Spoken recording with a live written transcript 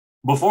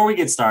Before we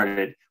get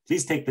started,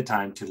 please take the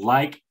time to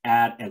like,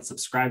 add, and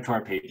subscribe to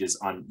our pages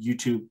on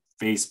YouTube,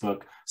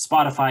 Facebook,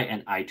 Spotify,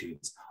 and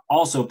iTunes.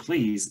 Also,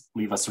 please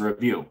leave us a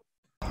review.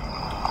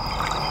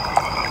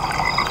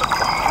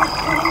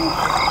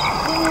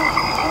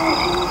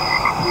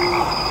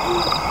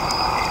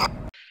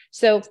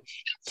 So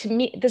to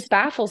me, this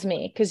baffles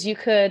me because you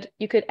could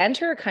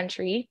enter a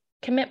country,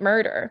 commit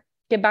murder,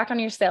 get back on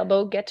your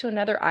sailboat, get to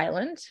another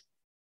island.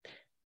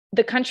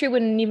 The country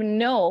wouldn't even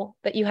know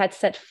that you had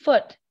set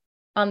foot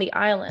on the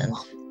island.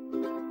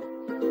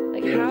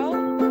 Like how?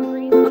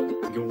 We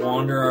can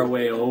wander our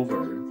way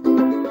over,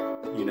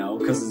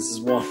 because this is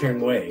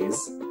Wandering Ways.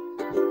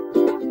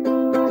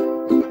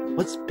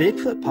 What's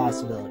Bigfoot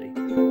possibility?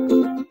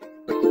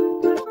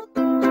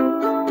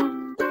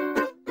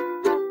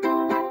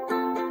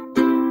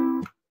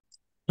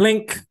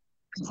 Link.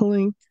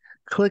 Clink,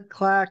 click,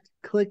 clack,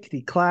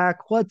 clickety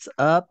clack. What's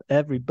up,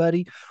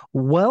 everybody?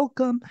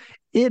 Welcome.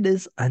 It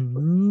is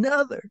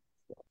another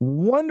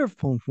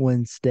wonderful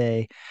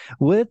Wednesday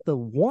with the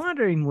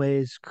Wandering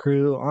Ways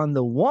crew on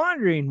the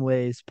Wandering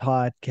Ways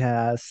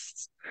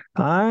podcast.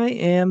 I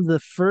am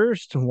the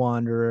first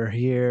wanderer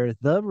here,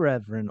 the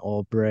Reverend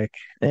Ulbrich,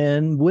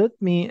 and with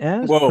me,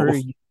 as per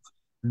you,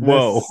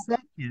 the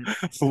second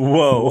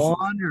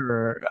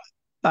wanderer.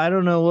 I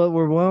don't know what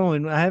we're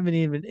going. I haven't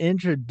even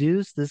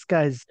introduced. This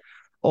guy's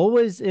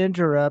always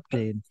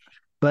interrupting,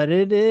 but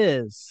it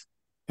is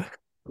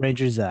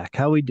Ranger Zach.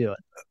 How we doing?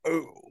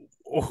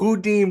 Who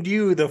deemed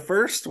you the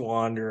first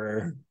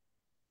wanderer?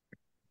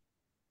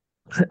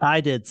 I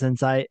did.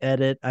 Since I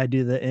edit, I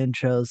do the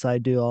intros, I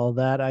do all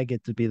that. I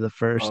get to be the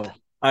first. Oh,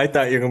 I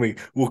thought you were gonna be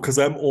because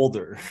I'm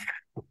older.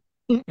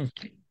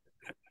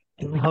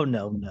 Oh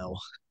no.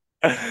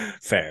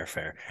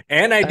 Fair.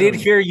 And I did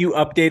hear you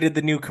updated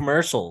the new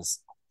commercials.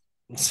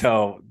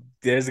 So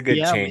there's a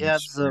good change.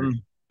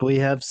 We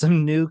have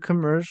some new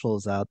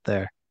commercials out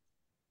there.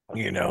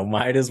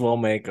 Might as well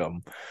make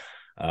them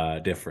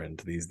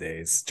different these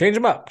days. Change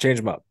them up.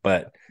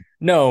 But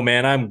no,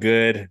 man, I'm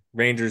good.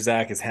 Ranger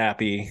Zach is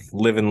happy,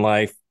 living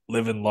life,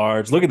 living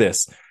large. Look at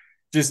this.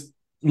 Just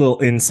a little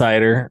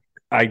insider.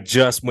 I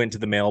just went to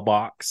the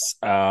mailbox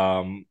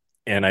and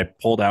I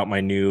pulled out my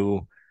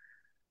new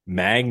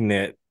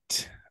magnet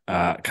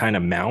kind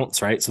of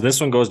mounts, right? So this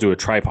one goes to a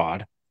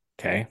tripod.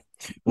 Okay.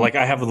 Like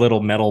I have a little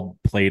metal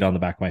plate on the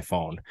back of my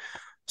phone,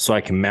 so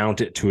I can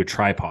mount it to a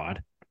tripod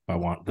if I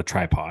want the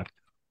tripod.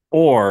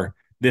 Or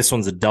this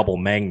one's a double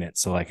magnet,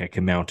 so like I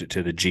can mount it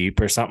to the Jeep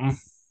or something.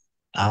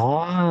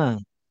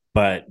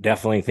 But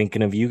definitely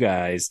thinking of you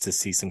guys to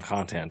see some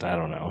content. I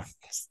don't know.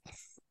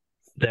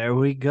 There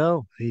we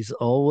go. He's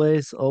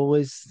always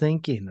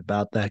thinking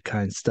about that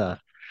kind of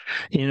stuff.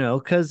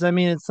 Because I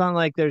mean, it's not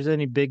like there's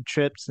any big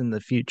trips in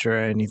the future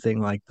or anything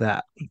like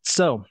that.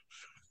 So,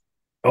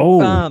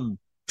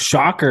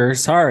 shocker.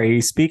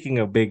 Sorry. Speaking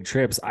of big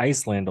trips,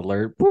 Iceland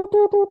alert.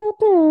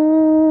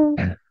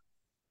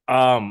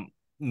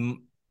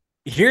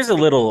 Here's a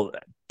little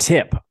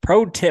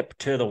pro tip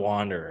to the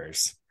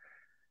wanderers.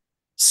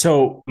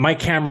 So my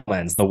camera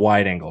lens, the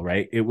wide angle,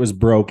 right? It was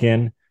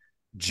broken.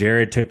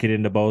 Jared took it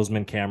into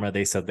Bozeman camera.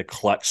 They said the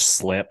clutch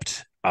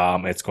slipped.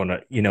 It's going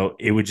to,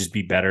 it would just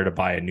be better to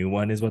buy a new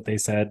one is what they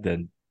said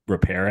than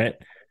repair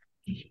it.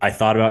 I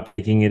thought about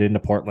taking it into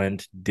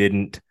Portland,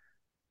 didn't.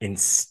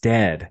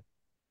 Instead,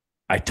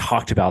 I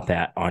talked about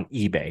that on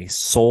eBay,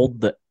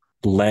 sold the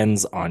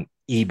lens on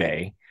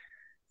eBay,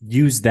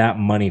 used that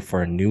money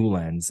for a new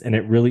lens, and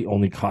it really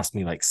only cost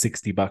me like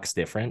 $60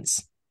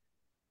 difference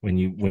when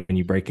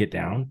you break it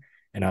down.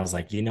 And I was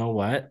like, you know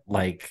what?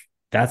 Like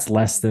that's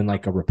less than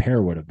like a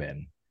repair would have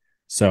been.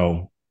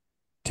 So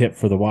tip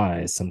for the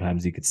wise,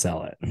 sometimes you could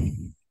sell it.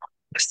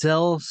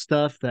 Sell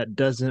stuff that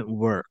doesn't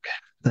work.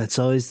 That's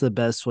always the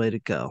best way to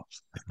go.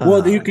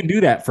 Well, you can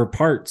do that for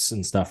parts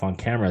and stuff on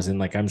cameras. And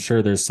like, I'm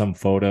sure there's some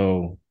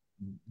photo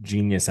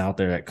genius out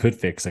there that could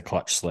fix a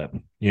clutch slip.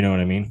 You know what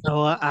I mean?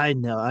 Oh, I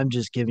know. I'm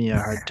just giving you a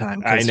hard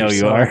time. I know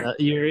you are.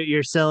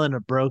 You're selling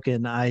a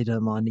broken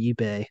item on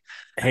eBay.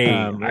 Hey,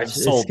 I've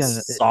sold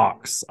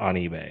socks on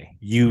eBay,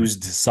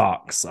 used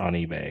socks on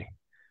eBay.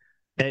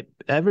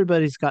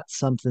 Everybody's got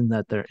something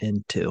that they're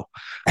into.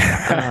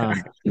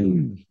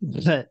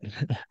 But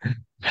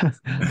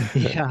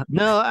yeah,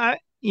 no,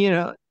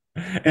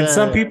 and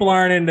some people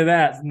aren't into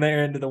that, and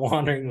they're into the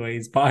Wandering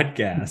Ways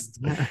podcast,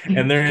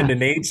 and they're into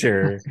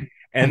nature,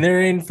 and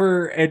they're in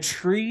for a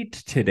treat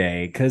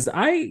today. Because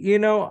I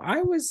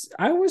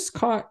was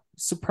caught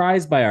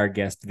surprised by our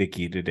guest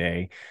Vickie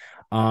today,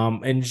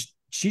 and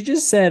she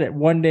just said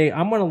one day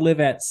I'm going to live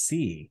at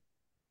sea,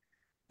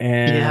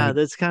 and yeah,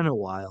 that's kind of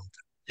wild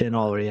in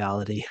all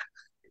reality.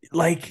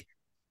 Like,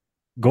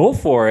 go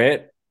for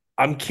it.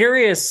 I'm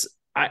curious.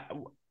 I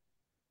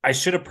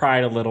should have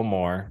pried a little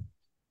more.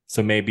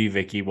 So maybe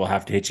Vickie will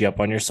have to hit you up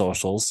on your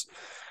socials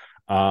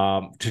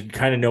to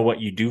kind of know what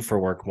you do for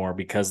work more,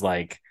 because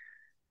like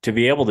to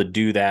be able to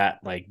do that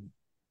like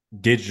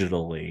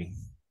digitally,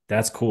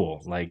 that's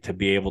cool. Like to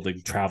be able to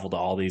travel to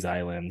all these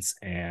islands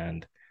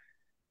and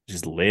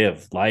just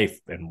live life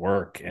and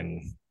work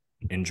and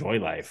enjoy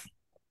life.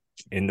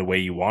 in the way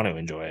you want to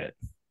enjoy it.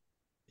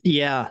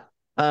 Yeah.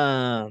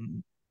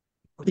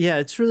 Yeah,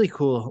 it's really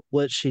cool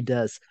what she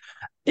does.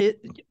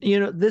 It,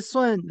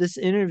 this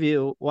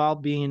interview, while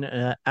being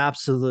an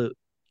absolute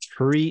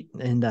treat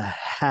and a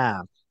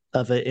half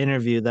of an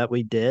interview that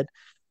we did,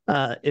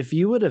 if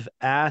you would have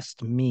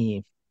asked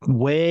me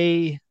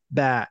way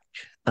back,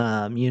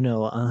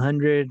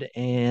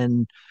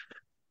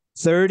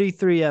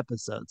 133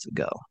 episodes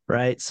ago,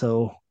 right?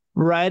 So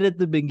right at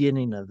the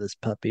beginning of this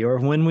puppy, or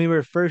when we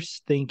were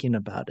first thinking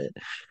about it,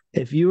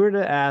 if you were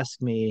to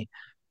ask me,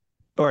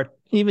 or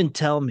even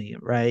tell me,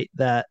 right,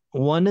 that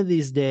one of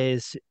these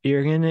days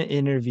you're going to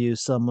interview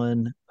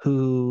someone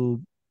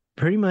who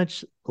pretty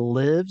much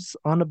lives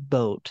on a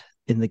boat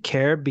in the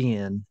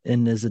Caribbean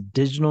and is a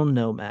digital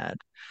nomad,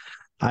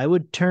 I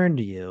would turn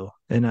to you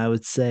and I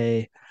would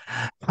say,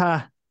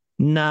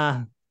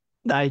 nah,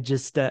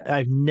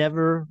 I've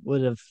never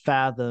would have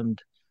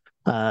fathomed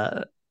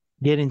uh,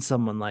 getting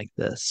someone like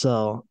this.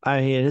 So,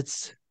 I mean,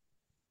 it's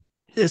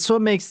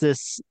what makes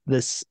this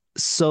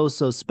so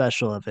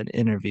special of an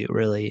interview,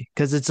 really,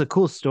 because it's a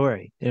cool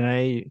story, and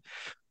I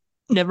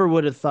never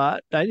would have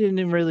thought. I didn't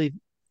even really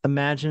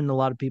imagine a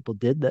lot of people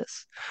did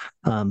this.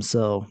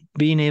 So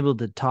being able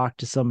to talk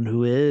to someone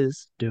who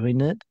is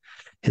doing it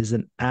is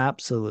an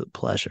absolute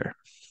pleasure.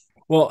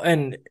 Well,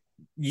 and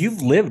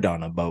you've lived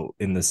on a boat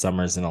in the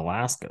summers in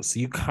Alaska, so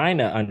you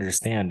kind of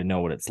understand and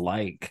know what it's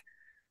like.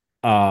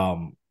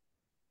 Um,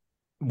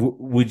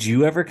 would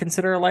you ever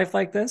consider a life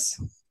like this?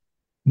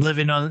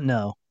 Living on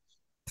no,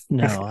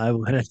 no, I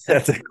wouldn't.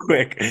 That's a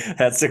quick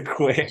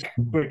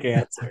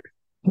answer.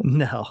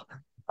 No.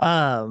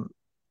 Um,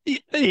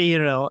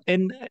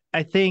 and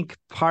I think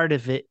part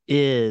of it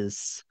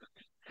is,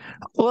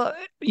 well,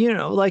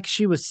 like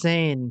she was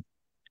saying,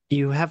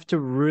 you have to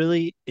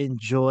really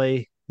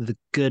enjoy the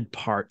good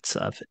parts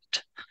of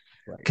it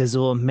Right. because it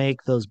will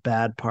make those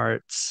bad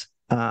parts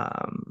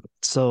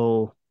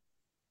so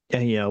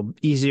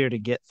easier to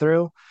get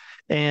through.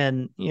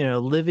 And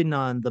living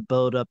on the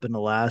boat up in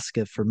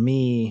Alaska for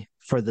me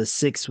for the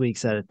 6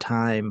 weeks at a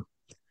time,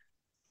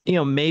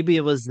 maybe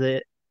it was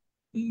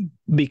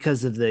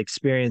because of the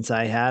experience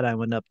I had. I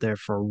went up there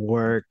for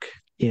work.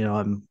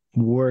 I'm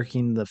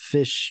working the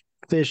fish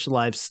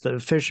lifestyle,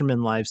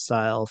 fisherman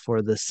lifestyle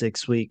for the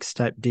 6 weeks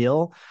type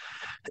deal.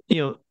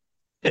 You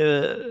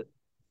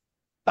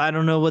I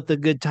don't know what the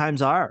good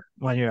times are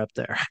when you're up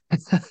there.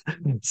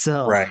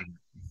 So, Right.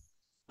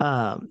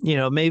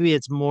 maybe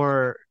it's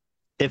more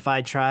if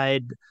I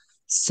tried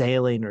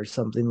sailing or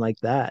something like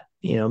that,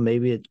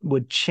 maybe it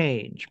would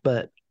change.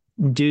 But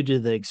due to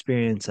the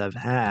experience I've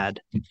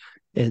had,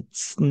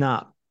 it's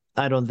not,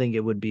 I don't think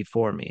it would be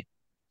for me.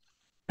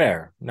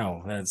 Fair.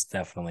 No, that's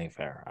definitely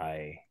fair.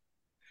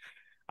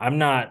 I'm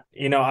not,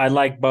 I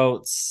like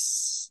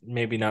boats,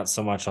 maybe not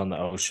so much on the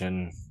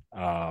ocean,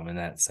 in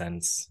that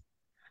sense.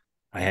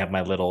 I have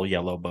my little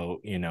yellow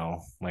boat,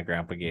 my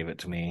grandpa gave it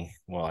to me.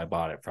 Well, I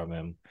bought it from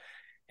him.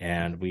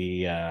 And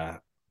we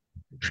haven't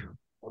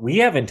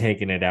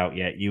taken it out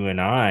yet, you and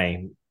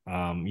I.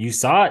 You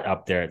saw it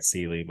up there at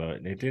Sealy,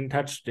 but it didn't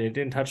touch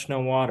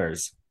no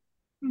waters.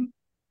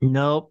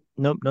 Nope,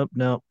 nope, nope,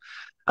 nope.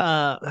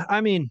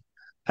 I mean,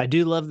 I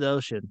do love the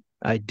ocean.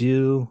 I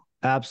do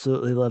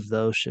absolutely love the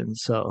ocean.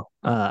 So,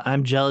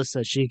 I'm jealous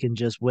that she can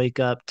just wake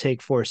up,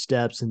 take 4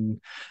 steps,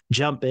 and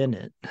jump in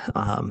it.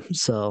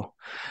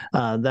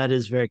 That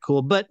is very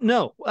cool. But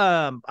no,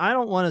 I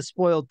don't want to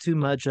spoil too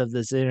much of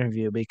this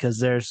interview because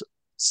there's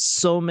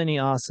so many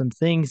awesome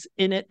things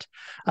in it.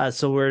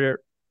 So we're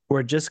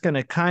just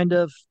gonna kind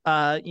of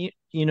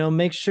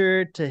make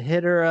sure to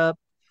hit her up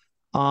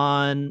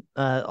on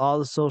all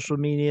the social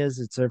medias.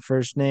 It's her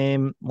first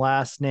name,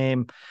 last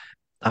name.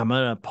 I'm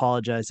gonna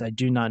apologize. I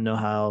do not know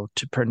how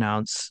to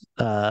pronounce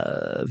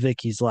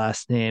Vickie's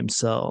last name,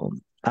 so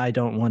I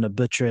don't want to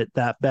butcher it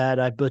that bad.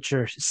 I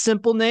butcher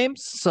simple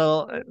names,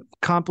 so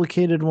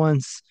complicated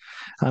ones,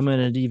 I'm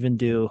gonna even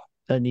do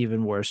an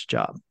even worse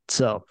job.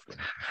 So,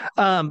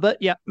 but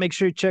yeah, make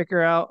sure you check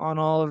her out on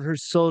all of her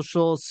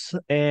socials,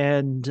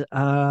 and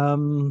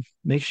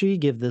make sure you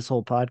give this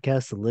whole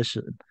podcast a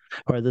listen,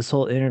 or this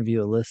whole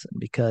interview a listen,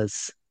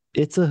 because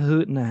it's a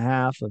hoot and a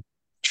half, a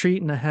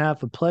treat and a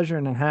half, a pleasure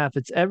and a half.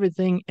 It's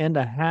everything and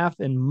a half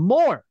and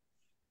more.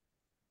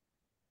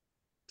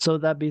 So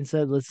with that being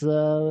said, let's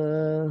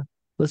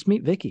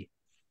meet Vickie.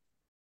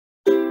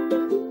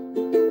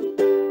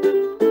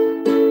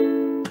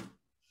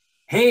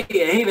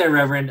 Hey there,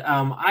 Reverend.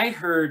 I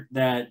heard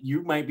that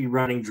you might be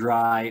running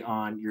dry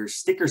on your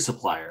sticker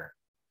supplier.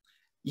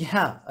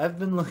 Yeah, I've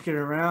been looking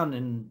around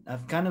and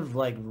I've kind of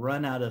like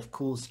run out of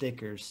cool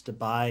stickers to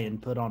buy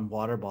and put on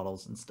water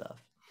bottles and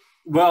stuff.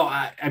 Well,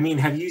 I mean,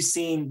 have you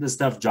seen the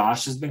stuff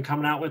Josh has been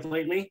coming out with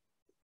lately?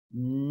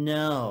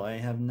 No, I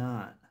have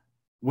not.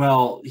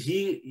 Well,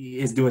 he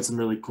is doing some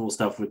really cool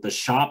stuff with the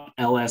Shop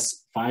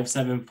LS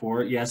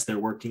 574. Yes, they're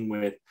working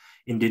with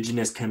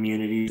indigenous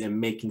communities and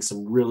making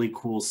some really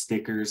cool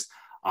stickers.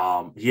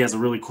 He has a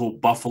really cool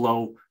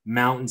Buffalo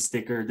Mountain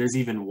sticker. There's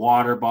even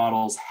water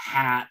bottles,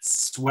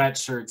 hats,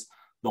 sweatshirts,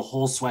 the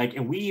whole swag.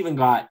 And we even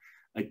got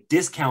a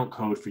discount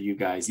code for you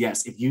guys.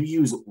 Yes, if you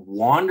use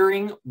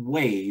Wandering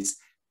Ways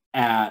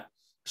at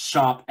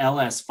shop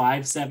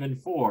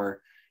LS574,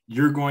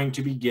 you're going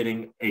to be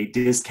getting a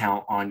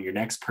discount on your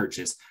next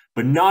purchase.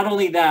 But not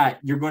only that,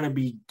 you're going to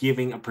be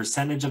giving a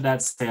percentage of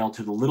that sale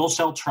to the Little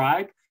Shell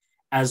Tribe,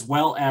 as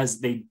well as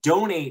they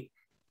donate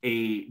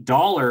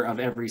 $1 of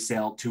every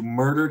sale to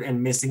murdered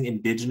and missing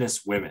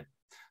Indigenous women.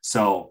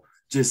 So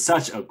just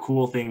such a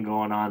cool thing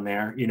going on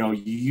there. You know,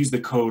 you use the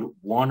code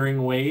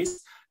Wandering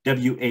Ways,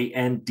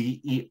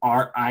 WANDERING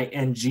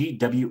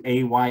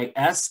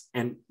WAYS,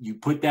 and you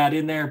put that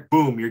in there,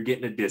 boom, you're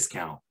getting a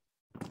discount.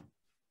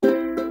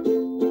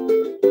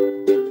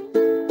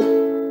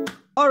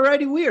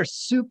 Alrighty, we are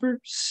super,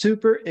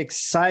 super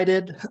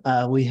excited.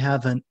 We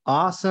have an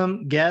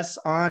awesome guest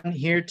on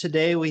here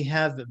today. We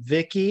have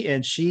Vickie,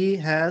 and she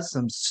has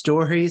some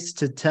stories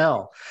to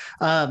tell.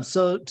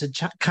 So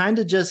to kind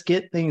of just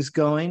get things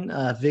going,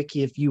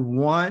 Vickie, if you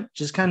want,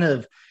 just kind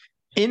of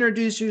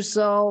introduce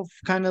yourself,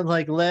 kind of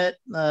like let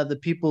the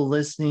people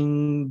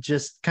listening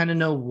just kind of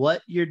know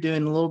what you're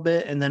doing a little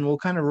bit, and then we'll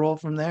kind of roll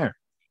from there.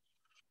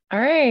 All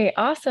right.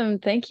 Awesome.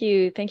 Thank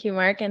you. Thank you,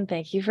 Mark. And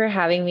thank you for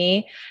having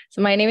me.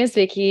 So my name is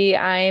Vickie.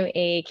 I'm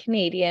a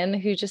Canadian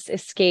who just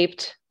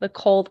escaped the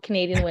cold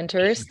Canadian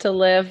winters to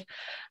live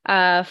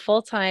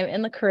full-time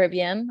in the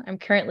Caribbean. I'm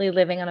currently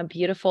living on a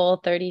beautiful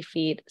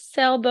 30-feet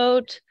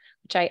sailboat,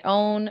 which I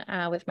own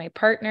with my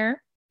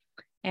partner.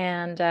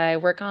 And I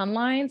work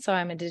online. So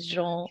I'm a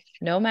digital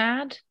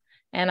nomad,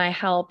 and I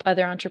help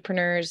other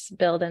entrepreneurs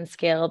build and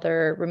scale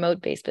their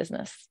remote-based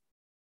business.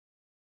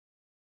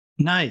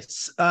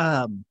 Nice.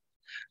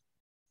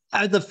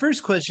 The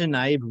first question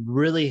I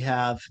really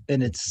have,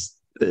 and it's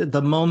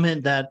the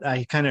moment that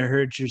I kind of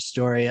heard your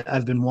story,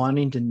 I've been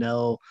wanting to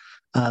know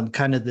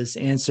kind of this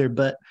answer,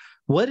 but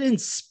what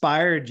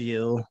inspired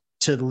you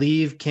to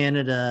leave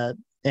Canada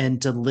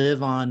and to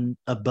live on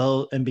a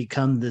boat and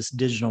become this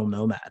digital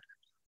nomad?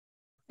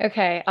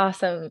 Okay,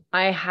 awesome.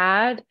 I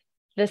had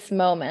this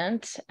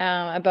moment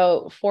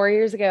about 4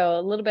 years ago,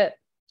 a little bit,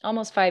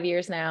 almost 5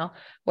 years now,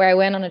 where I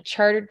went on a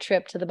chartered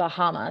trip to the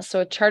Bahamas. So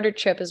a chartered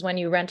trip is when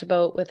you rent a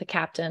boat with a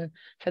captain,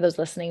 for those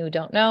listening who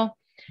don't know.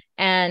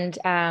 And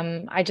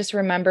I just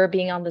remember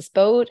being on this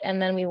boat,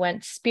 and then we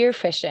went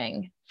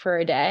spearfishing for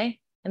a day,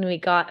 and we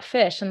got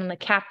fish. And then the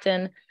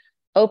captain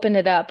opened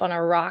it up on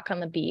a rock on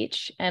the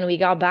beach, and we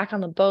got back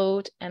on the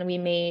boat and we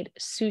made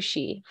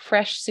sushi,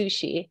 fresh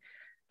sushi,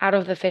 out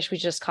of the fish we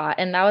just caught.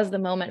 And that was the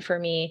moment for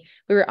me.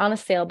 We were on a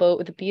sailboat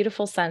with a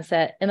beautiful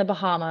sunset in the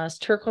Bahamas,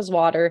 turquoise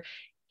water,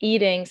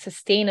 eating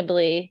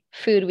sustainably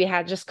food we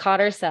had just caught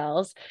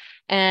ourselves.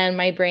 And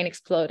my brain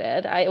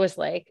exploded. I was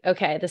like,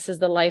 okay, this is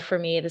the life for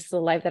me. This is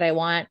the life that I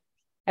want.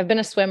 I've been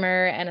a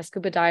swimmer and a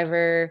scuba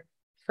diver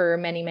for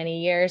many,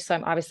 many years. So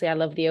I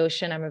love the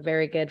ocean. I'm a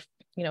very good,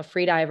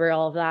 free diver,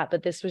 all of that.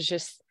 But this was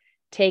just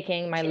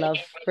taking my love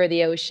for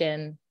the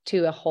ocean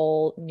to a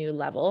whole new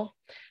level.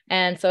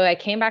 And so I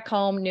came back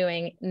home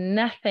knowing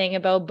nothing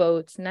about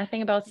boats,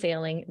 nothing about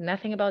sailing,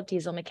 nothing about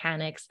diesel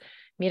mechanics,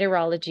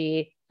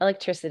 meteorology,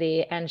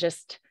 electricity, and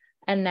just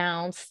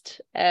announced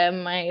to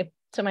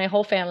my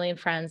whole family and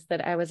friends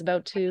that I was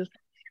about to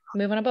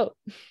move on a boat.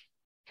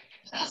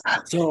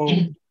 So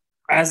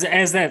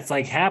as that's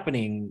like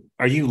happening,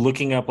 are you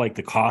looking up like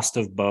the cost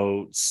of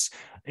boats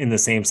in the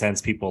same sense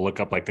people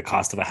look up like the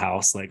cost of a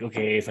house? Like,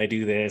 okay, if I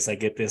do this, I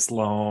get this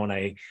loan,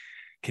 I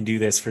can do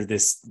this for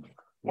this.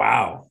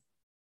 Wow.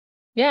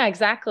 Yeah,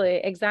 exactly.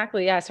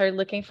 Yeah. I started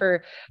looking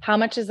for how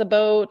much is a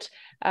boat?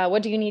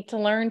 What do you need to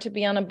learn to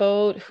be on a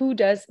boat?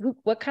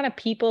 What kind of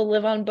people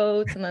live on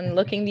boats? And then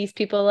looking these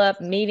people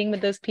up, meeting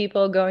with those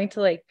people, going to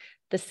like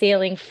the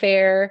sailing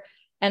fair.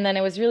 And then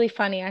it was really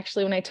funny,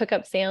 actually, when I took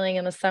up sailing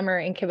in the summer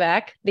in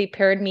Quebec, they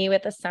paired me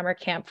with a summer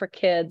camp for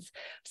kids.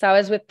 So I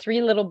was with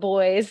 3 little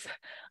boys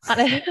on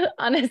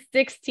a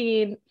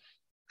 16-foot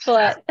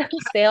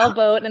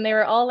sailboat, and they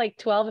were all like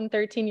 12 and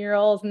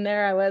 13-year-olds, and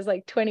there I was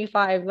like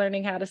 25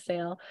 learning how to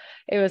sail.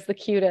 It was the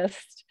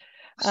cutest.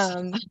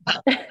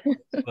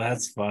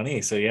 That's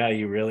funny. So yeah,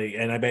 you really,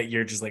 and I bet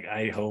you're just like,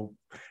 I hope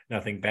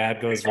nothing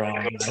bad goes wrong.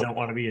 I don't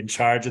want to be in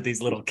charge of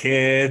these little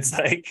kids.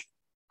 Like,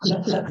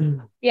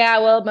 yeah,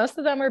 well, most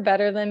of them were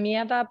better than me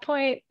at that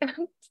point.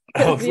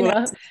 oh,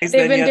 Nice.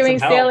 They've been doing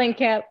sailing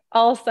camp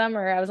all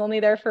summer. I was only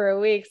there for a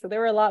week, so they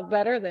were a lot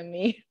better than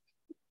me.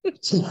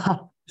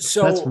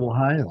 So that's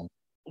wild.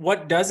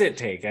 What does it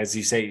take, as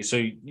you say? So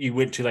you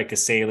went to like a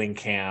sailing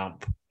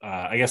camp.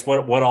 I guess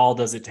what all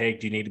does it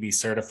take? Do you need to be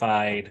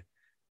certified?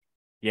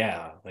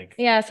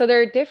 Yeah, so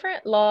there are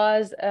different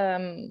laws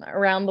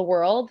around the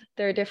world.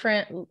 There are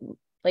different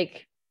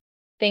like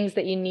things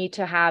that you need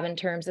to have in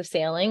terms of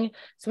sailing.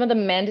 Some of the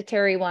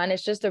mandatory one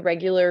is just a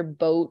regular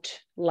boat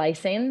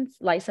boating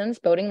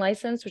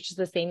license, which is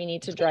the same you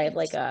need to drive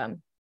like a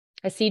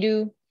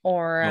Sea-Doo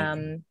or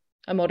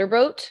a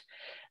motorboat.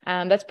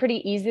 That's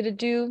pretty easy to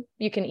do.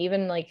 You can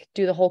even like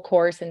do the whole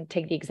course and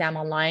take the exam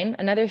online.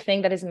 Another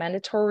thing that is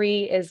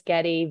mandatory is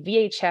get a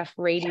VHF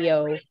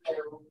radio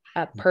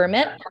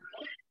permit.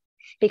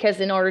 because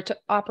in order to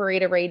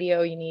operate a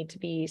radio, you need to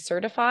be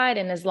certified.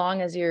 And as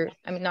long as you're,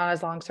 I mean, not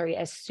as long, sorry,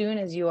 as soon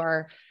as you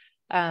are,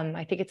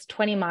 I think it's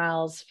 20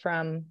 miles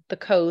from the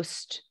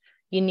coast,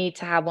 you need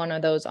to have one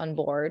of those on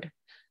board.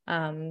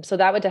 So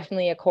that would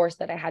definitely a course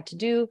that I had to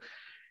do.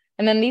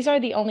 And then these are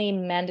the only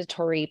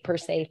mandatory per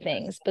se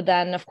things. But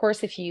then, of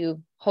course, if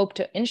you hope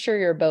to insure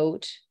your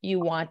boat, you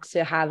want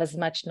to have as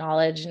much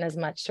knowledge and as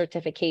much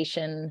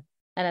certification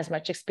and as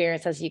much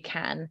experience as you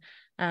can,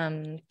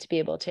 to be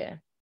able to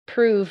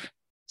prove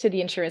to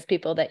the insurance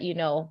people that you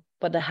know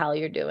what the hell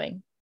you're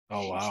doing.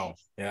 Oh, wow.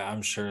 Yeah,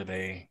 I'm sure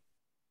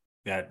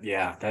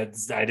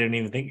that's, I didn't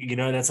even think,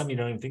 that's something you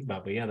don't even think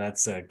about, but yeah,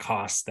 that's a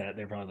cost that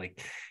they're probably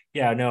like,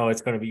 yeah, no,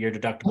 it's going to be your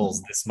deductibles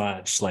this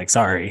much. Like,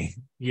 sorry,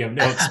 you have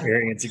no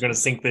experience. You're going to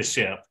sink this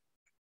ship.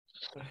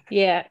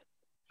 Yeah.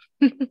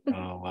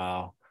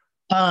 Oh,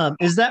 wow.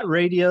 Is that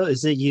radio,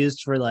 is it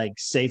used for like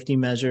safety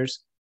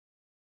measures?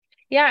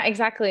 Yeah,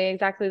 exactly.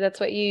 That's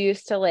what you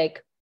use to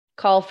like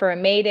call for a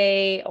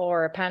mayday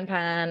or a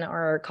pan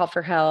or call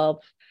for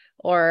help,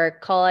 or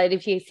call it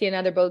if you see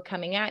another boat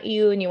coming at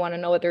you and you want to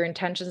know what their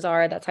intentions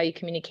are. That's how you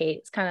communicate.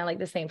 It's kind of like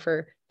the same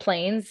for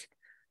planes,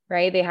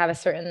 right? They have a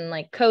certain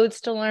like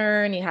codes to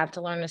learn. You have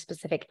to learn a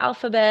specific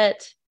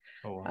alphabet.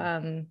 Oh,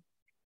 wow.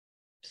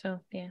 So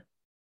yeah.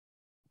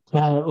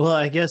 Well,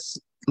 I guess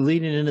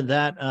leading into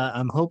that,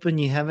 I'm hoping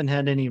you haven't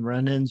had any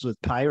run-ins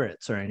with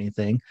pirates or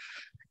anything.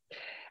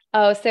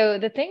 Oh, so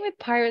the thing with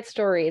pirate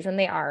stories, and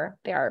they are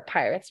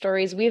pirate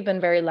stories. We've been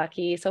very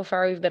lucky. So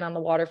far, we've been on the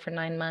water for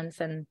 9 months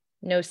and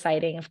no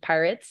sighting of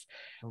pirates.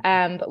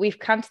 Okay. But we've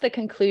come to the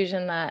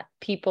conclusion that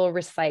people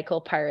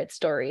recycle pirate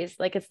stories.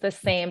 Like it's the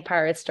same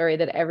pirate story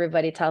that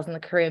everybody tells in the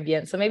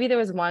Caribbean. So maybe there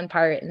was one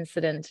pirate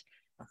incident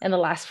in the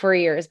last 4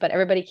 years, but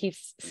everybody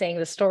keeps saying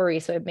the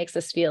story. So it makes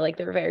us feel like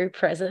they're very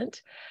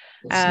present.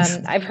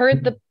 I've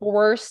heard the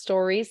worst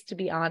stories, to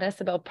be honest,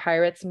 about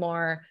pirates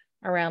more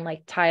around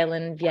like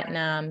Thailand,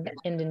 Vietnam,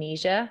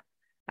 Indonesia.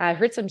 I've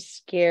heard some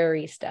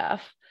scary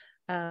stuff.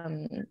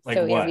 Like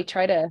So yeah,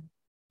 what?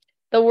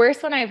 the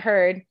worst one I've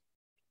heard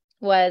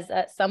was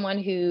someone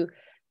who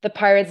the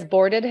pirates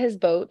boarded his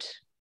boat,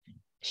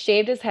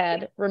 shaved his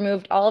head,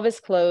 removed all of his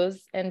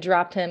clothes, and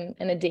dropped him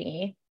in a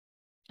dinghy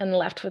and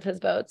left with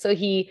his boat. So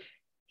he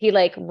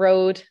like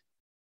rowed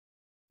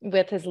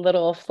with his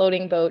little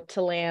floating boat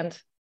to land,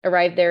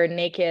 arrived there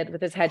naked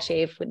with his head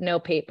shaved with no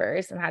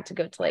papers, and had to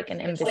go to like an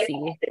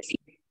embassy.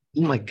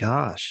 Oh my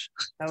gosh.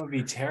 That would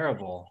be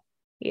terrible.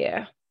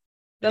 Yeah.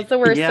 That's the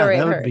worst Yeah, story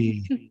that I've would heard.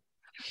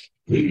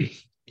 be,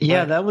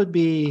 yeah, But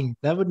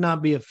that would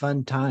not be a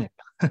fun time.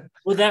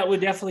 well, that would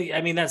definitely,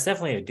 I mean, that's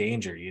definitely a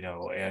danger,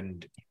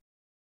 and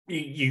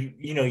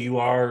you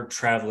are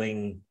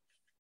traveling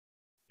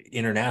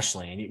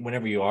internationally, and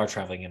whenever you are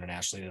traveling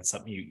internationally, that's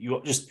something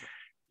you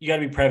got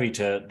to be privy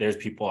to. There's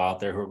people out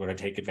there who are going to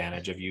take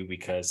advantage of you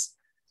because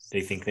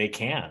they think they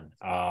can,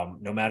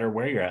 no matter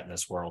where you're at in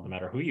this world, no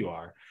matter who you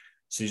are.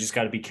 So you just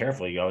got to be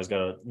careful. You always got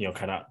to,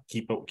 kind of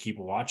keep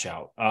a watch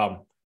out.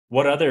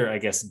 What other, I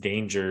guess,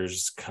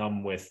 dangers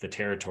come with the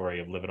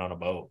territory of living on a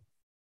boat?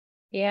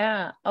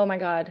 Yeah. Oh my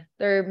God.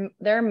 There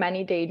are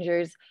many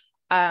dangers.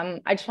 I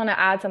just want to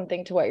add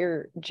something to what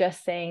you're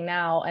just saying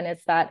now. And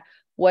it's that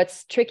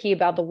what's tricky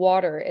about the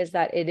water is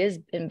that it is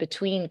in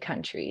between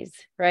countries,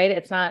 right?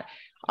 It's not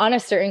on a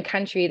certain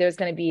country, there's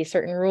going to be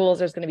certain rules,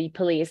 there's going to be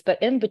police,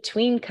 but in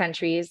between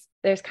countries,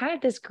 there's kind of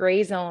this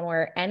gray zone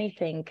where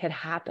anything could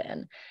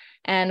happen.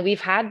 And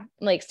we've had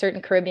like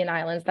certain Caribbean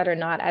islands that are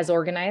not as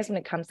organized when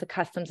it comes to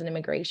customs and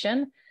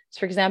immigration. So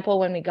for example,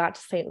 when we got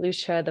to St.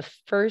 Lucia the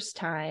first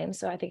time,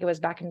 so I think it was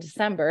back in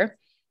December,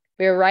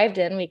 we arrived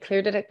we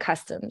cleared it at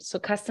customs. So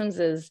customs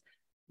is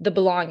the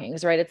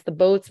belongings, right? It's the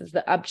boats, it's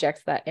the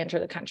objects that enter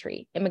the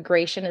country.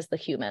 Immigration is the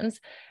humans.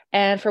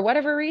 And for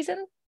whatever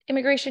reason,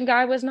 immigration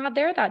guy was not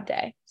there that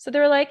day. So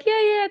they're like,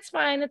 yeah, it's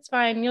fine. It's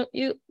fine.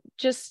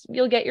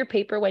 You'll get your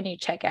paper when you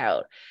check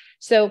out.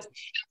 So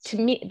to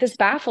me, this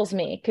baffles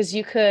me because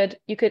you could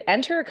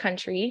enter a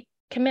country,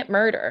 commit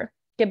murder,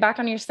 get back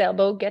on your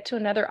sailboat, get to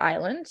another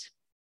island.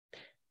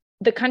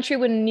 The country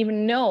wouldn't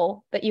even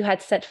know that you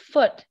had set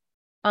foot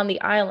on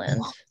the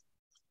island.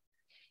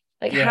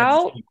 Like, Yeah,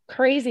 how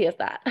crazy is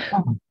that?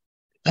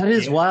 That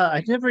is yeah, wild.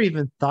 I never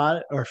even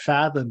thought or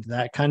fathomed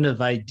that kind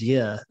of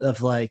idea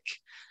of like,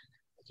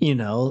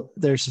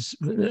 there's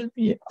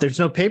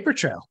no paper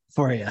trail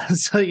for you.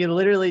 So you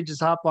literally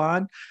just hop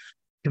on,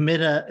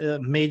 commit a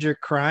major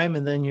crime,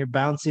 and then you're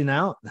bouncing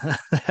out.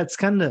 That's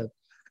kind of,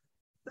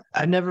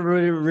 I never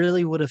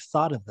really would have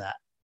thought of that.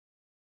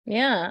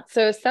 Yeah.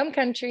 So some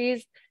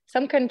countries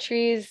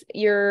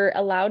you're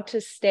allowed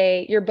to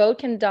stay, your boat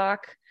can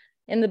dock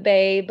in the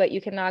bay, but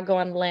you cannot go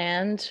on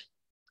land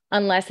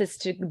unless it's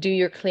to do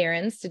your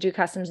clearance, to do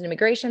customs and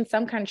immigration.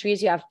 Some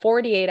countries you have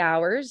 48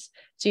 hours.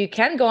 So you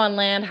can go on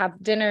land,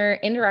 have dinner,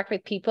 interact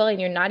with people, and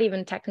you're not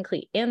even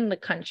technically in the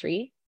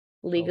country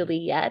legally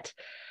yet.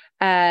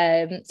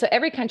 So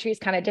every country is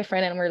kind of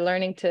different, and we're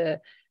learning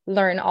to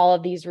learn all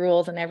of these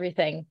rules and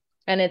everything.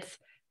 And it's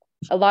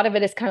a lot of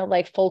it is kind of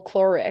like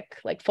folkloric,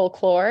 like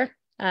folklore.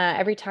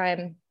 Every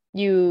time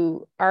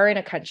you are in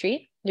a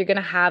country, you're going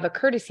to have a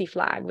courtesy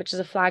flag, which is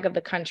a flag of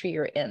the country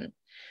you're in.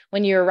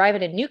 When you arrive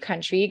at a new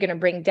country, you're going to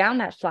bring down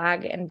that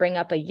flag and bring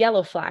up a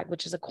yellow flag,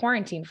 which is a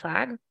quarantine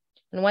flag.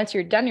 And once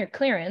you're done your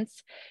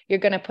clearance, you're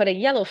going to put a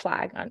yellow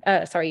flag on,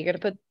 you're going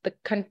to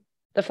put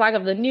the flag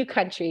of the new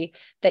country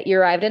that you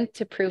arrived in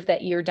to prove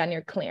that you're done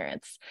your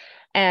clearance.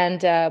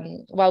 And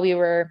while we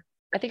were,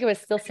 I think it was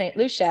still St.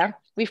 Lucia,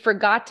 we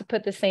forgot to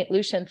put the St.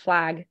 Lucian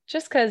flag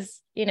just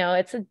because,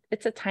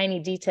 it's a tiny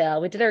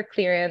detail. We did our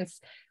clearance.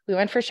 We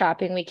went for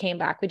shopping. We came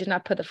back. We did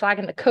not put the flag,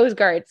 and the Coast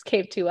Guards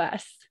came to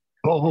us.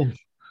 Oh,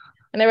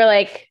 and they were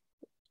like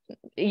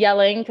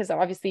yelling because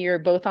obviously you're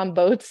both on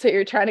boats, so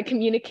you're trying to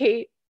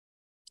communicate.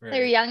 Right. They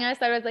were yelling at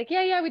us. I was like,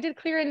 yeah, we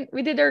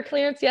did our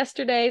clearance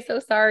yesterday. So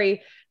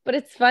sorry. But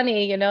it's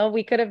funny,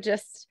 we could have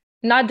just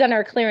not done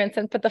our clearance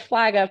and put the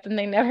flag up, and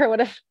they never would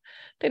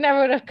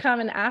have come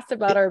and asked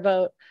about our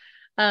boat.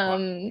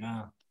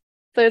 Yeah.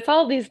 So it's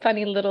all these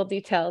funny little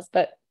details,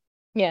 but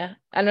yeah,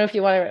 I don't know if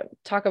you want to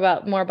talk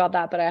about more about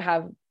that, but I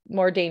have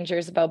more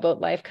dangers about boat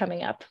life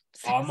coming up.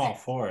 Oh, I'm all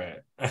for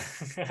it.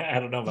 I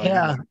don't know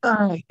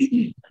about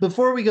you.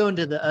 Before we go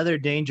into the other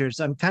dangers,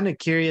 I'm kind of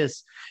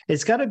curious.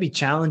 It's got to be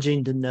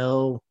challenging to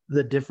know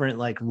the different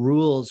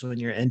rules when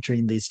you're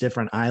entering these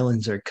different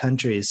islands or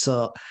countries.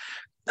 So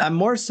I'm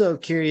more so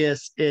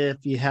curious if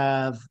you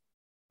have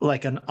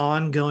an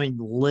ongoing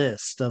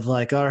list of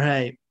all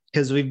right,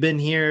 because we've been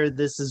here,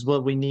 this is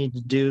what we need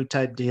to do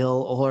type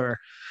deal, or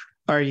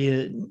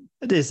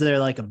is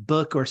there a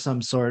book or some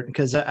sort?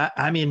 Because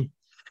I mean,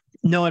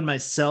 knowing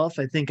myself,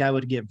 I think I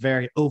would get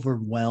very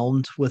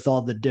overwhelmed with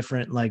all the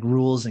different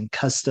rules and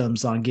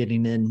customs on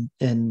getting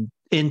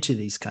into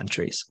these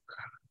countries.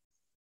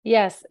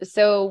 Yes.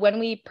 So when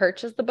we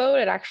purchased the boat,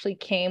 it actually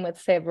came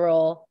with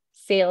several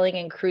sailing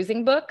and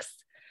cruising books.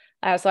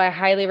 So I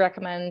highly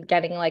recommend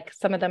getting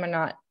some of them are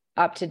not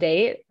up to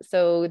date.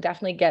 So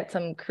definitely get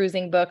some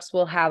cruising books.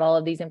 We'll have all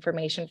of these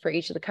information for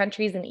each of the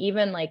countries, and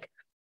even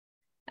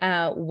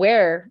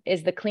where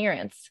is the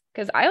clearance?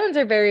 Because islands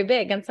are very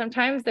big, and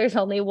sometimes there's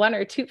only one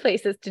or two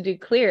places to do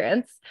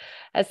clearance.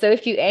 So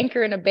if you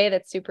anchor in a bay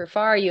that's super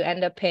far, you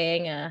end up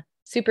paying a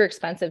super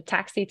expensive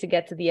taxi to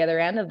get to the other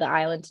end of the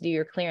island to do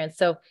your clearance.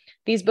 So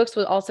these books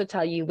will also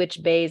tell you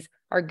which bays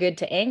are good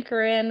to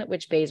anchor in,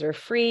 which bays are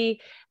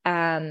free.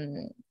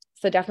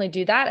 So definitely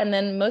do that. And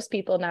then most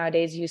people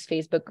nowadays use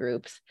Facebook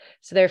groups.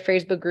 So there are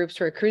Facebook groups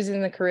for cruisers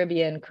in the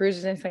Caribbean,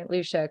 cruisers in St.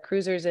 Lucia,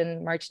 cruisers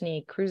in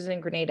Martinique, cruisers in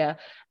Grenada.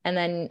 And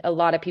then a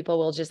lot of people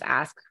will just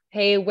ask,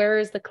 hey, where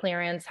is the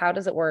clearance? How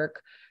does it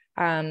work?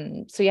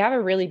 So you have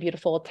a really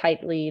beautiful,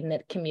 tightly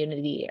knit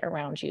community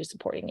around you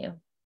supporting you.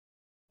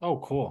 Oh,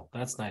 cool.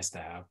 That's nice to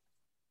have.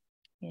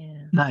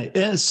 Yeah.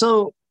 Nice.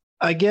 So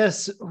I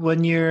guess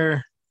when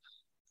you're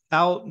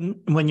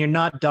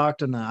not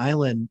docked on the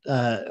island,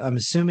 I'm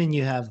assuming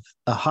you have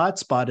a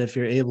hotspot if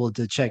you're able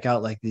to check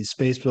out these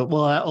space. But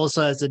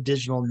also as a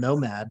digital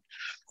nomad,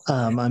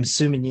 I'm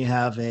assuming you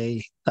have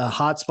a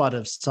hotspot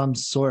of some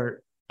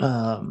sort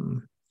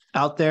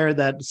out there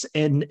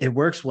and it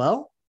works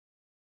well.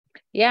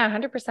 Yeah,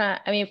 100%.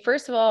 I mean,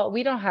 first of all,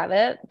 we don't have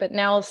it, but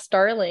now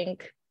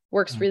Starlink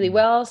works really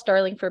well.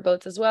 Starlink for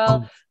boats as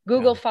well.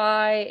 Google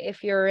Fi,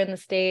 if you're in the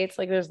States,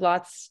 there's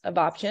lots of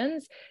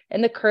options.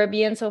 In the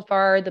Caribbean so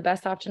far, the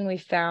best option we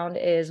found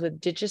is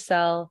with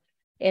Digicel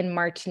in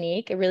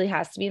Martinique. It really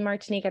has to be in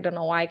Martinique. I don't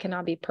know why it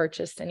cannot be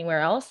purchased anywhere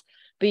else,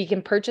 but you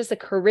can purchase a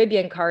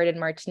Caribbean card in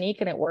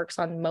Martinique, and it works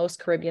on most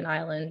Caribbean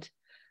island,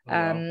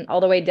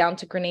 all the way down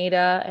to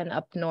Grenada, and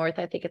up north,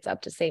 I think it's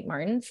up to St.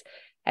 Martin's.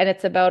 And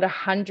it's about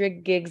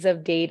 100 gigs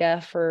of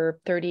data for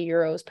 30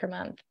 euros per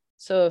month.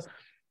 So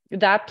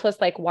that plus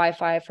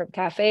Wi-Fi from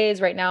cafes.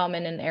 Right now I'm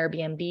in an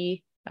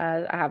Airbnb.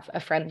 I have a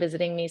friend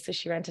visiting me, so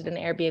she rented an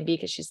Airbnb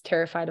because she's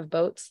terrified of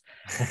boats.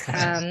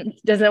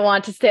 Doesn't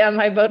want to stay on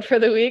my boat for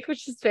the week,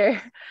 which is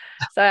fair.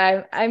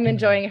 So I'm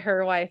enjoying her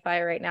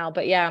Wi-Fi right now.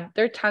 But yeah,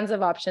 there are tons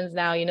of options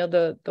now.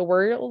 The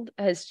world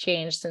has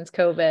changed since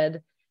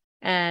COVID.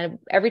 And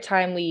every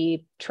time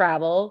we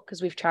travel,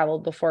 because we've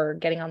traveled before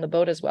getting on the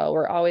boat as well,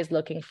 we're always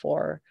looking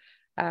for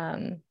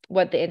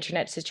what the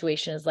internet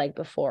situation is like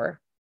before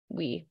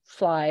we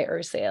fly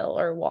or sail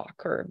or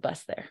walk or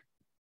bus there.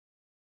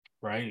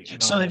 Right.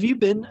 So have you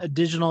been a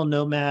digital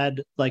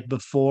nomad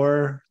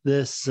before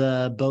this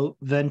boat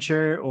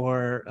venture,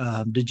 or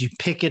did you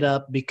pick it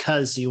up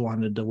because you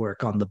wanted to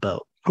work on the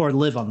boat or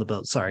live on the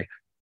boat? Sorry.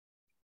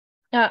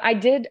 I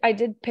did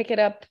pick it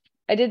up.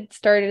 I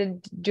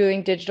started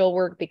doing digital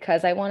work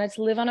because I wanted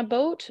to live on a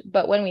boat.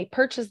 But when we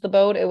purchased the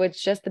boat, it was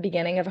just the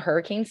beginning of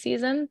hurricane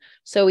season.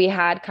 So we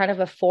had kind of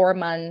a 4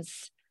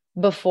 months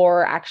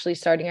before actually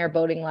starting our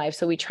boating life.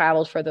 So we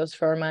traveled for those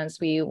 4 months.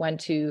 We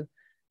went to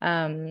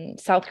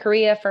South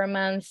Korea for a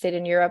month, stayed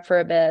in Europe for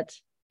a bit,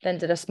 then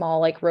did a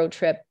small road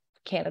trip,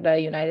 Canada,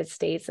 United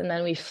States. And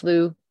then we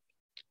flew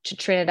to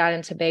Trinidad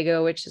and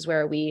Tobago, which is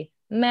where we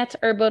met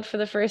our boat for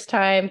the first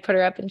time, put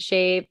her up in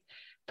shape,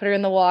 put her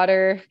in the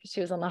water.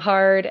 She was on the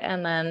hard,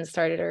 and then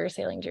started her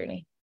sailing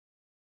journey.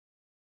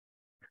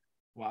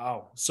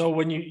 Wow. So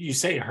when you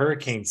say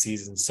hurricane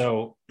season,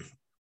 so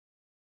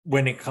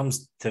when it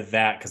comes to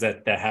that, because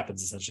that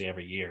happens essentially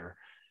every year,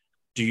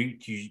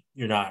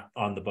 you're not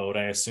on the boat,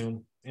 I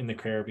assume, in the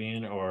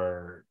Caribbean,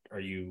 or are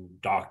you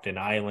docked in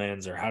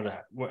islands, or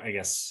I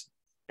guess,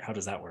 how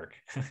does that work?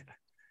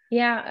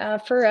 Yeah,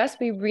 for us,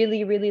 we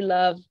really, really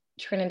love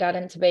Trinidad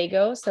and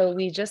Tobago. So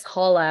we just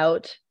haul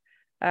out.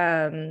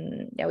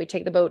 Yeah, we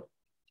take the boat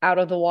out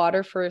of the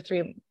water for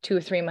 2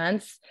 or 3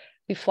 months.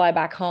 We fly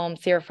back home,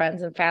 see our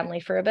friends and family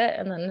for a bit,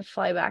 and then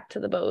fly back to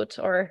the boat,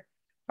 or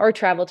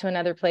travel to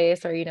another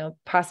place, or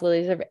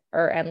possibilities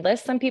are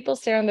endless. Some people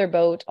stay on their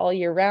boat all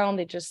year round.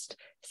 They just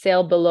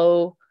sail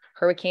below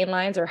hurricane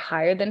lines or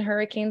higher than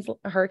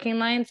hurricane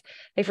lines.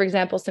 Like, for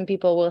example, some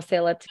people will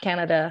sail up to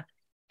Canada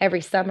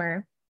every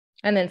summer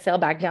and then sail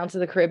back down to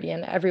the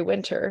Caribbean every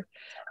winter.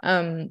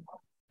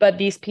 But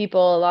these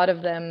people, a lot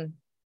of them,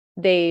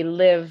 they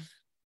live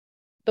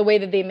the way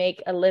that they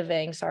make a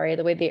living,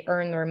 the way they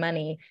earn their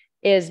money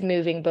is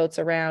moving boats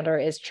around or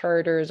is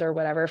charters or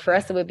whatever. For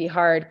us, it would be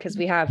hard because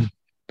we have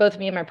both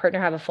me and my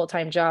partner have a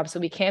full-time job. So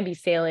we can't be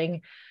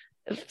sailing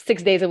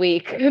 6 days a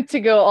week to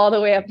go all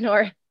the way up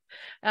north.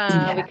 We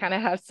kind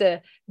of have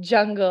to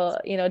juggle,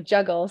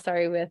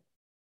 with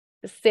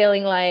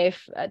sailing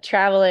life,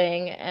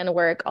 traveling, and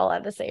work all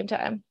at the same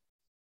time.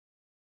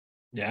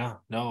 Yeah,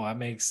 no, that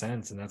makes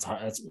sense. And that's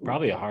hard. That's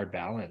probably a hard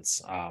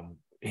balance.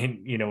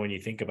 When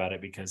you think about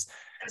it, because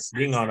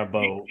being on a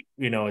boat,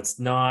 it's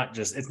not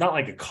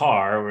like a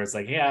car where it's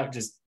like, yeah,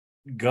 just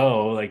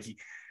go, like,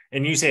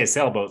 and you say a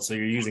sailboat, so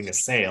you're using a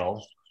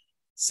sail.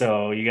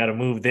 So you got to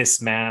move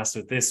this mast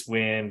with this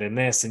wind and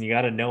this, and you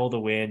got to know the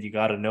wind, you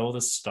got to know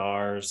the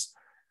stars.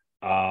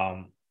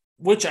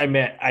 Which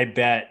I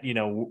bet,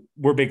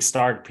 we're big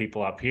star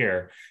people up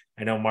here.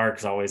 I know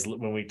Mark's always,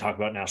 when we talk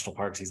about national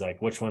parks, he's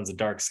like, which one's a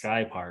dark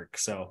sky park?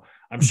 So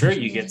I'm sure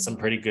you get some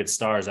pretty good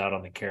stars out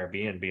on the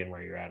Caribbean, being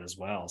where you're at as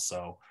well.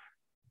 So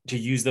to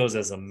use those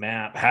as a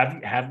map,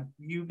 have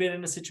you been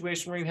in a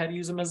situation where you had to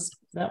use them as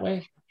that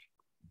way?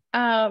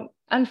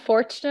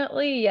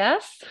 Unfortunately,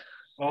 yes.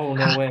 Oh,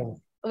 no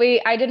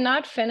way. I did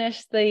not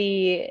finish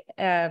the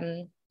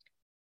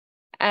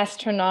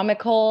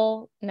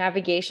astronomical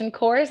navigation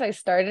course. I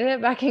started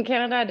it back in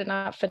Canada. I did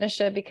not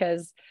finish it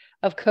because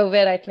of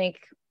COVID. I think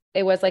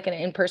it was like an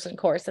in-person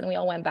course and we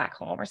all went back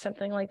home or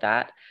something like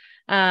that.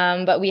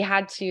 But we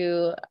had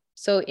to.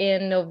 So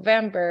in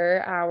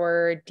November,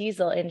 our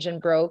diesel engine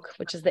broke,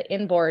 which is the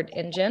inboard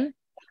engine.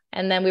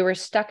 And then we were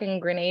stuck in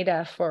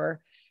Grenada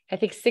for, I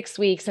think, 6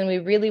 weeks. And we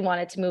really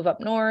wanted to move up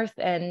north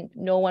and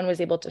no one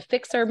was able to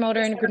fix our motor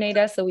in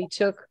Grenada. So we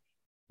took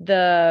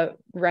the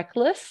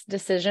reckless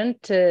decision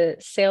to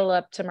sail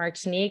up to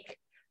Martinique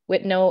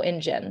with no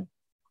engine.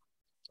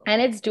 And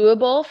it's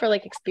doable for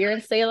like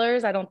experienced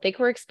sailors. I don't think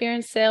we're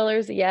experienced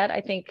sailors yet.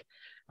 I think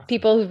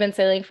people who've been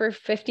sailing for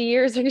 50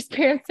 years are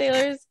experienced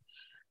sailors.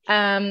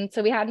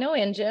 So we had no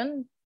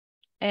engine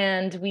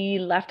and we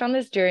left on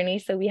this journey.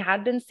 So we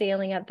had been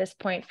sailing at this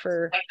point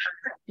for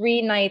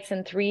 3 nights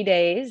and 3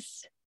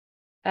 days.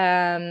 We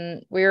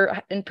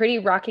were in pretty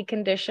rocky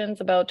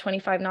conditions, about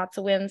 25 knots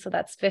of wind. So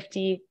that's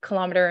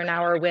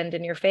 50-kilometer-an-hour wind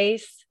in your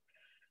face.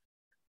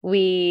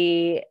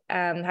 We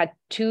had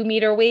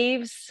 2-meter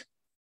waves.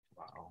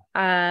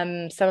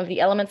 Some of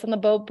the elements on the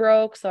boat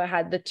broke. So I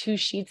had the 2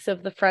 sheets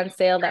of the front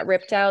sail that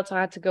ripped out. So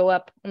I had to go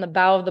up on the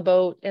bow of the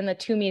boat in the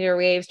 2-meter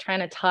waves, trying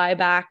to tie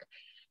back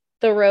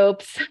the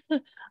ropes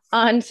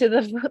onto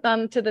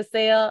the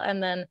sail.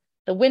 And then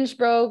the winch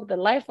broke, the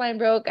lifeline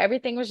broke,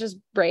 everything was just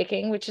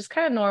breaking, which is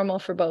kind of normal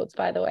for boats,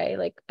 by the way.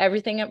 Like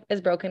everything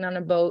is broken on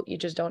a boat. You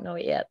just don't know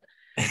it yet.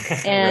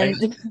 And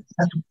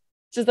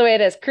just the way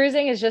it is.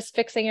 Cruising is just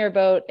fixing your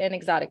boat in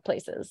exotic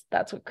places.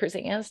 That's what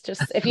cruising is.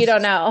 Just if you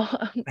don't know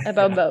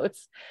about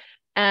boats.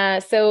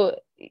 So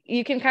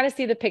you can kind of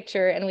see the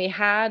picture. And we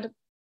had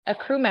a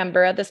crew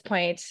member at this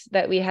point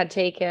that we had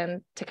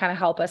taken to kind of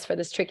help us for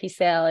this tricky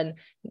sail and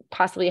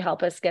possibly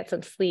help us get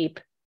some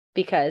sleep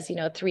because,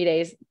 3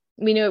 days,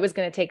 we knew it was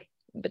going to take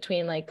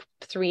between like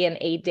 3 and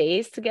 8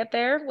 days to get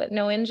there with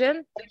no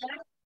engine.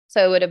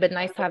 So it would have been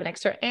nice to have an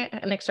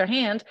extra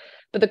hand,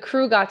 but the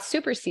crew got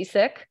super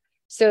seasick.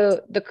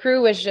 So the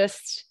crew was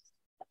just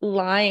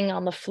lying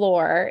on the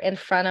floor in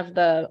front of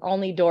the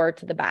only door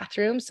to the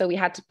bathroom. So we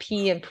had to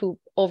pee and poop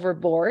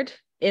overboard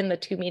in the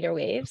 2-meter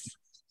waves.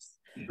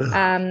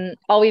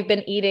 All we've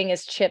been eating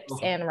is chips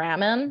and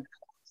ramen.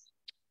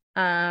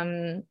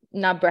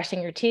 Not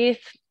brushing your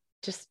teeth,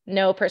 just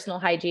no personal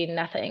hygiene,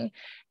 nothing.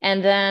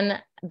 And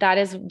then that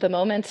is the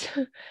moment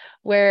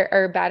where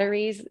our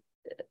batteries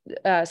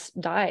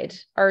died.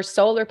 Our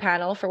solar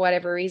panel, for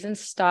whatever reason,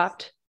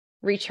 stopped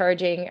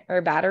recharging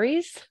our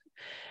batteries.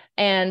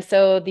 And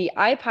so the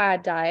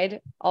iPad died.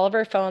 All of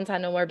our phones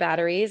had no more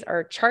batteries.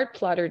 Our chart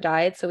plotter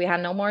died. So we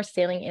had no more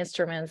sailing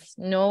instruments,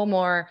 no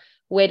more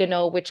way to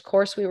know which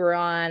course we were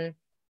on,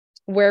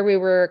 where we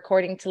were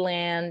according to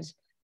land,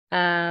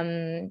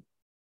 how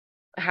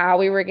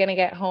we were going to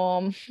get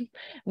home.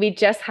 We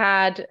just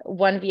had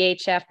one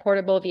VHF,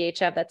 portable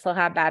VHF that still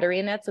had battery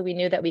in it. So we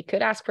knew that we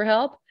could ask for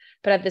help.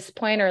 But at this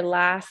point, our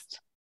last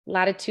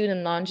latitude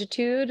and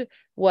longitude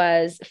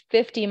was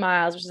 50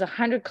 miles, which is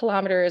 100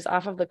 kilometers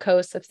off of the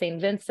coast of St.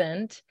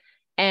 Vincent.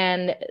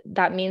 And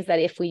that means that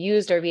if we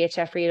used our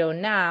VHF radio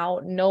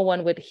now, no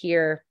one would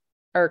hear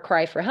our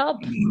cry for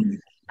help.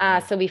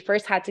 So we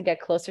first had to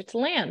get closer to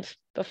land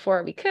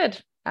before we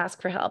could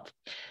ask for help.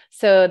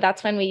 So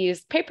that's when we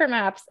used paper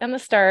maps and the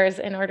stars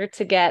in order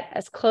to get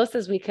as close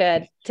as we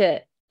could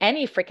to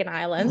any freaking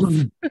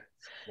islands.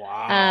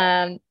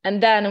 Wow.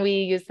 And then we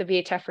used the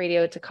VHF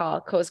radio to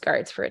call Coast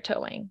Guards for a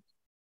towing.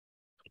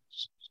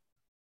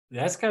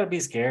 That's gotta be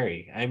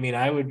scary. I mean,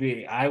 I would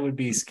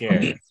be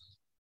scared.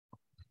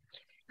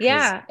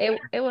 Yeah,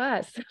 it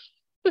was.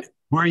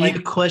 Were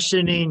you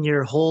questioning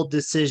your whole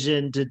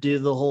decision to do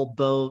the whole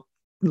boat,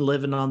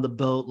 living on the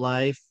boat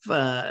life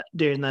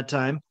during that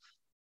time?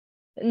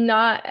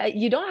 Not,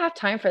 you don't have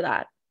time for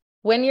that.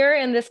 When you're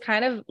in this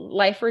kind of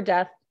life or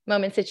death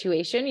moment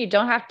situation, you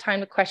don't have time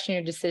to question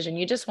your decision.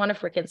 You just want to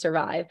freaking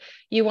survive.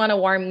 You want a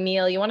warm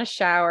meal. You want to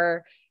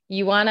shower.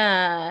 You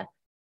want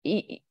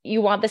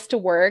this to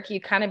work.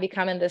 You kind of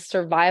become in this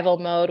survival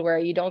mode where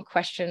you don't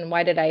question,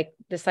 why did I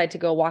decide to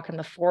go walk in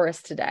the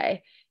forest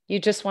today? You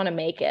just want to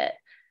make it.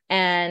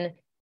 And,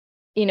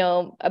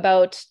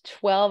 about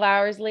 12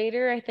 hours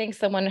later, I think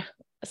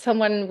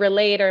someone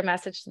relayed our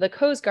message to the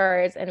Coast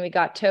Guards, and we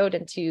got towed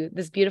into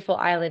this beautiful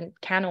island,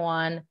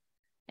 Canouan,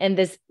 and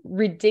this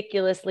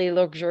ridiculously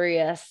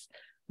luxurious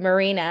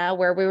marina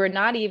where we were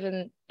not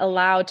even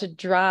allowed to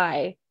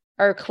dry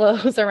our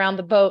clothes around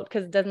the boat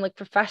because it doesn't look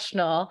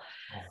professional.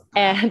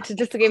 And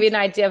just to give you an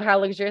idea of how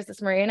luxurious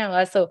this marina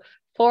was. So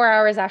 4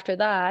 hours after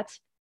that,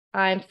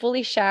 I'm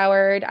fully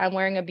showered. I'm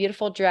wearing a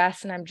beautiful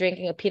dress and I'm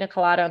drinking a pina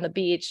colada on the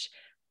beach.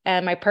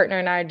 And my partner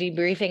and I are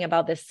debriefing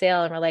about this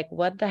sail. And we're like,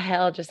 what the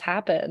hell just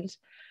happened?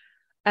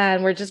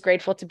 And we're just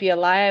grateful to be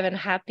alive and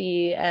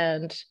happy.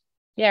 And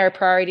yeah, our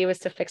priority was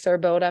to fix our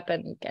boat up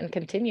and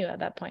continue at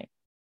that point.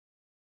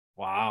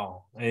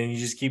 Wow. And you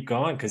just keep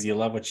going because you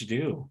love what you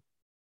do.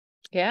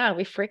 Yeah,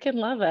 we freaking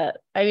love it.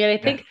 I mean, I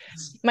think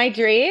my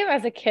dream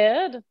as a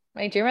kid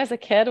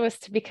was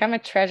to become a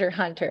treasure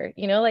hunter,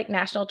 like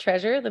National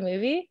Treasure, the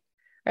movie,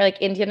 or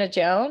like Indiana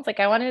Jones.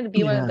 Like I wanted to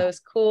be one of those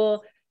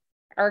cool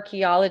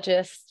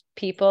archaeologist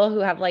people who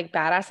have like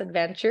badass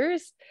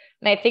adventures.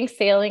 And I think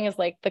sailing is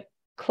like the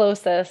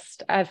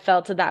closest I've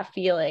felt to that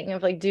feeling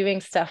of like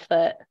doing stuff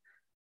that,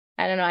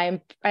 I don't know,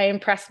 I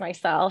impress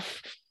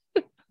myself.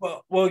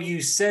 Well,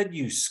 you said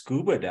you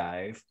scuba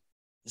dive.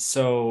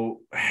 So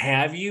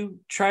have you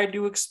tried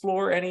to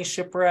explore any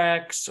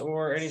shipwrecks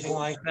or anything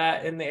like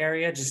that in the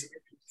area just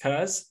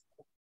because?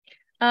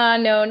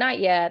 No, not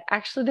yet.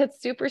 Actually, that's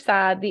super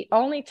sad. The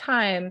only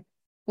time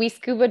we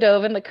scuba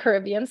dove in the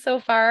Caribbean so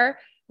far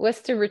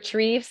was to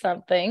retrieve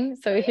something.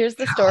 So here's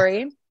the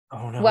story.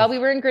 Oh no. While we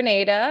were in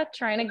Grenada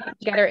trying to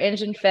get our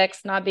engine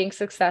fixed, not being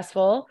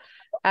successful,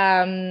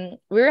 we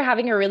were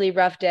having a really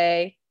rough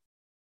day.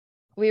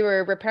 We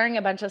were repairing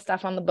a bunch of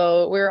stuff on the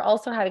boat. We were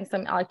also having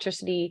some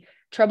electricity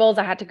troubles.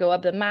 I had to go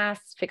up the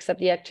mast, fix up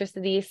the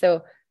electricity.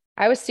 So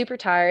I was super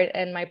tired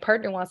and my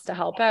partner wants to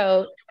help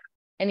out.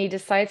 And he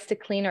decides to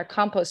clean our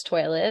compost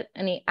toilet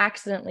and he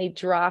accidentally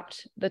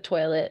dropped the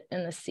toilet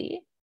in the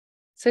sea.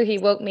 So he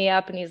woke me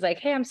up and he's like,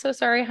 hey, I'm so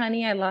sorry,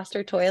 honey. I lost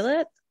our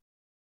toilet.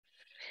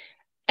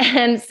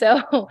 And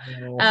so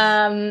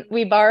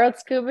we borrowed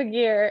scuba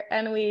gear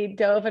and we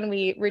dove and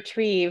we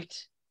retrieved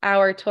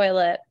our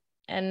toilet.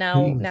 And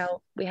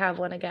now we have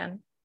one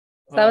again.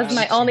 So that was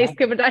my only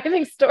scuba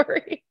diving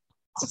story.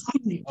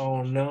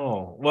 Oh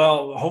no.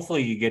 Well,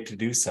 hopefully you get to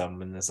do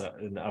some in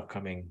the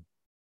upcoming,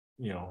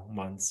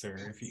 months, or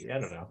if you, I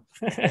don't know.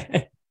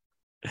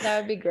 That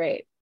would be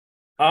great.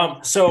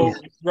 So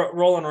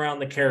rolling around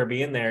the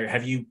Caribbean there,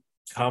 have you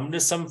come to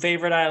some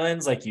favorite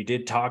islands? Like you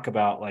did talk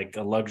about like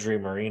a luxury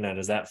marina.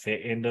 Does that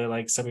fit into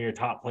like some of your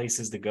top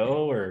places to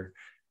go, or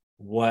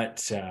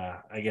what,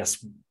 I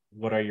guess,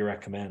 what are your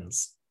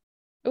recommends?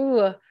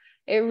 Ooh,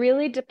 it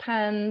really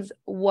depends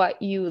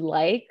what you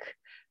like.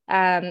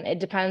 It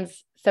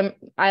depends. Some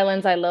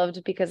islands I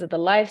loved because of the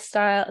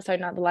lifestyle. Sorry,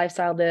 not the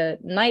lifestyle, the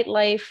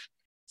nightlife.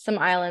 Some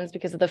islands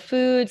because of the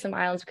food, some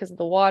islands because of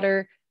the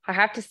water. I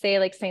have to say,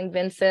 like St.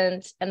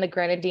 Vincent and the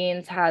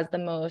Grenadines has the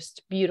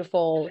most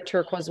beautiful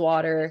turquoise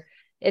water.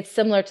 It's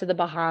similar to the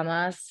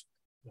Bahamas.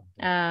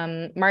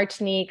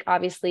 Martinique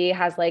obviously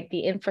has like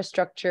the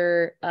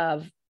infrastructure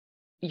of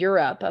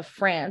Europe, of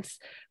France,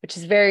 which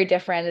is very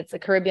different. It's a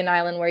Caribbean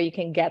island where you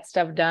can get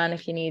stuff done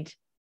if you need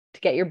to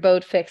get your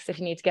boat fixed, if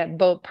you need to get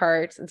boat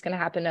parts. It's going to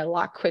happen a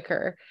lot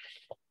quicker.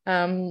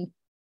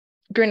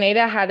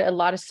 Grenada had a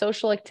lot of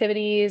social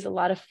activities, a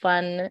lot of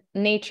fun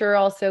nature,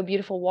 also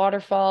beautiful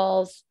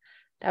waterfalls.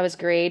 That was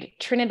great.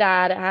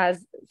 Trinidad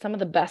has some of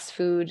the best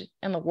food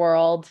in the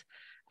world.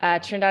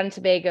 Trinidad and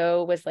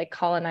Tobago was like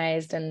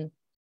colonized and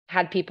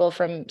had people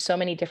from so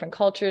many different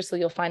cultures. So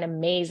you'll find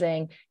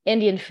amazing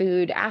Indian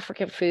food,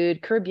 African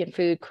food, Caribbean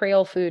food,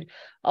 Creole food,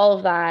 all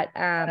of that.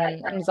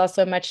 And it's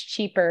also much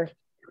cheaper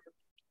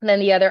than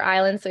the other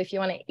islands. So if you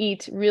want to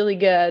eat really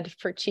good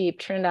for cheap,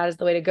 Trinidad is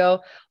the way to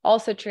go.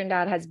 Also,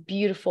 Trinidad has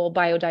beautiful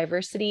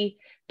biodiversity.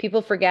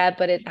 People forget,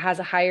 but it has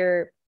a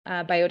higher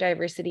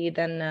biodiversity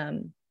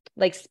than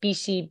like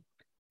species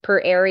per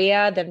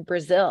area than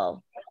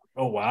Brazil.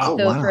 Oh, Oh, wow.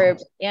 So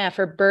wow.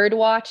 for bird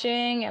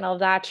watching and all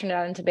that,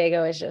 Trinidad and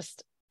Tobago is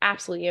just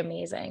absolutely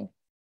amazing.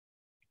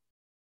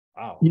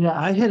 Wow. Yeah,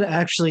 I had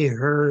actually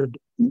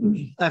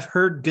I've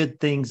heard good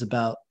things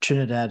about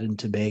Trinidad and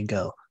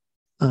Tobago.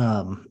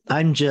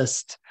 I'm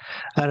just,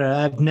 I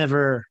don't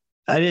know,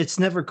 it's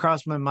never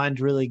crossed my mind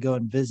to really go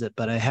and visit,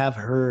 but I have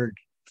heard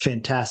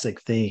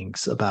fantastic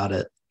things about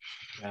it.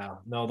 Yeah.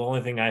 No, the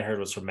only thing I heard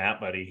was from Matt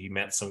Buddy. He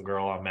met some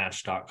girl on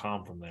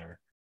Match.com from there.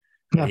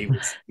 Yeah. He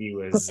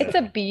was, It's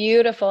a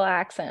beautiful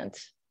accent.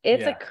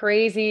 It's a yeah.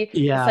 crazy, it's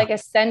Yeah. like a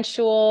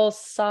sensual,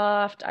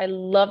 soft. I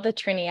love the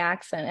Trini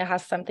accent. It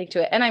has something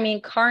to it. And I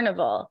mean,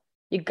 Carnival,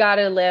 you got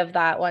to live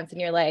that once in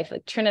your life.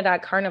 Like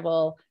Trinidad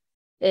Carnival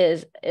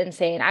is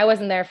insane. I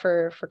wasn't there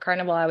for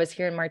Carnival. I was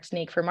here in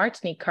Martinique for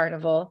Martinique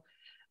Carnival,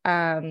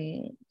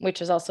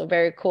 which is also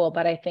very cool.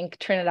 But I think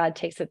Trinidad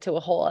takes it to a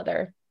whole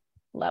other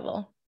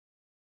level.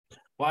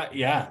 Well,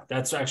 yeah,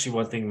 that's actually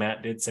one thing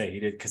Matt did say.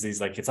 He did, because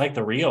he's like, it's like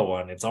the Rio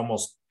one. It's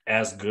almost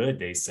as good,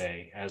 they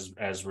say,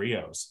 as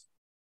Rio's.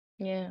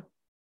 Yeah.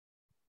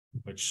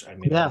 Which, I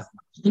mean, Yeah.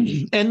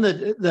 And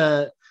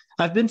the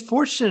I've been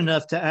fortunate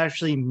enough to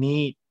actually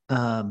meet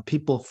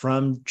people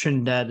from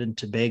Trinidad and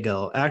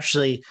Tobago.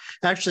 Actually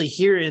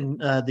here in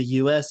the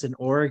US in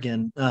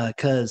Oregon,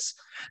 because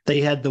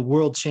they had the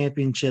World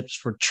Championships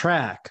for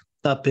track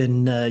up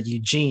in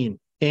Eugene.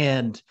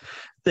 And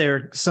there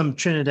are some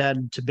Trinidad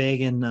and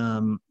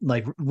Tobagan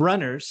like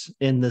runners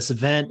in this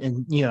event,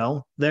 and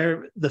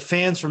they're the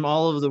fans from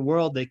all over the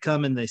world. They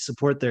come and they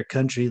support their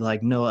country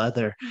like no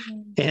other.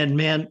 Mhm. And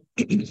man,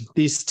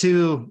 these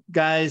two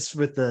guys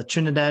with the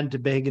Trinidad and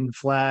Tobagan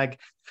flag,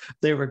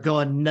 they were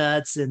going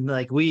nuts, and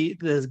like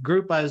the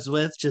group I was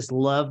with just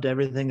loved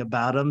everything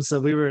about them. So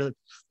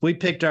we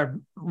picked our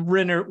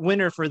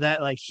winner for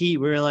that like heat.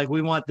 We were like,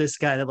 we want this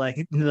guy to like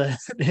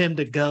him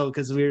to go,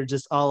 because we were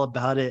just all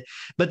about it.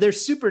 But they're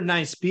super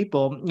nice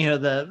people,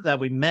 that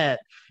we met.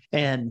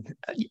 And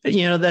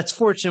that's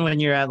fortunate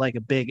when you're at like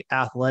a big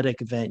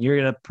athletic event. You're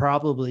gonna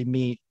probably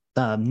meet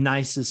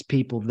nicest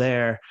people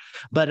there.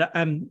 But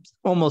I'm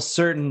almost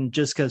certain,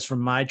 just because from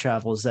my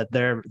travels, that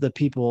the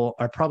people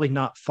are probably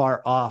not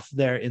far off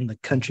there in the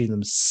country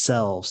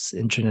themselves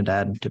in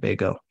Trinidad and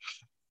Tobago.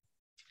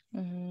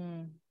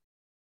 Mm-hmm.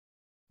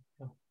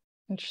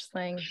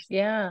 Interesting.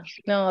 Yeah.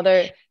 No,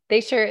 they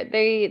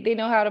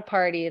know how to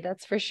party,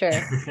 that's for sure.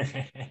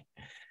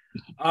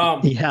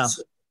 Yeah.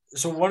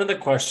 So one of the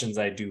questions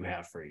I do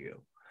have for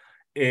you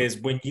is,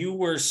 when you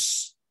were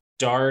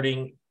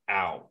starting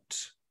out,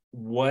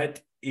 what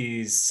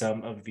is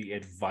some of the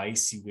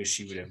advice you wish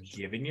you would have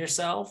given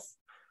yourself,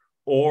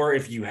 or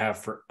if you have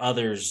for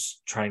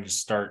others trying to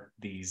start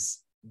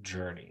these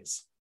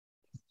journeys?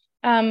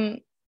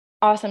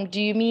 Awesome.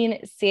 Do you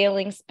mean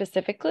sailing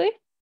specifically?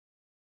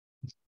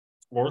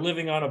 Or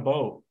living on a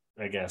boat,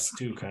 I guess,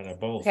 too, kind of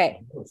both. Okay.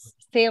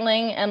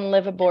 Sailing and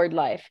live aboard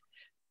life.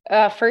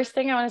 First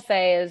thing I want to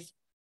say is,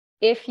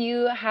 if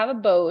you have a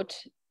boat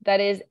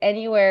that is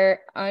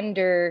anywhere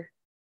under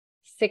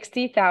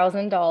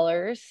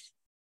 $60,000,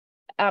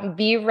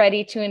 be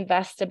ready to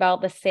invest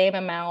about the same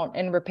amount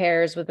in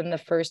repairs within the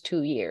first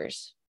 2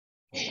 years.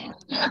 Oh,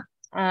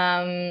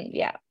 wow.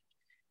 Yeah,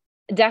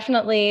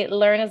 definitely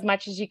learn as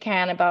much as you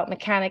can about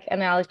mechanic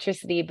and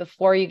electricity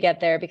before you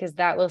get there, because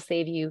that will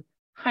save you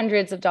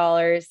hundreds of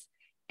dollars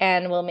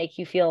and will make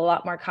you feel a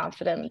lot more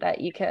confident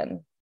that you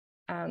can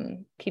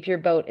keep your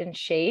boat in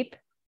shape.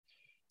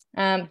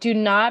 Do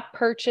not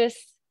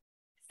purchase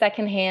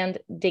secondhand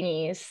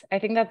dinghies. I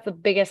think that's the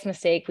biggest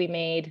mistake we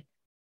made.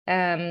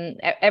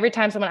 Every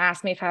time someone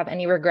asks me if I have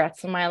any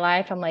regrets in my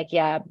life, I'm like,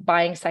 yeah,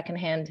 buying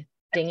secondhand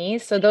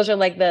dinghies. So those are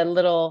like the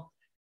little,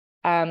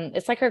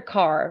 it's like our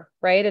car,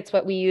 right? It's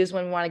what we use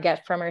when we want to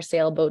get from our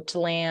sailboat to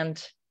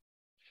land.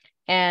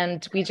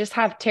 And we just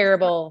have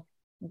terrible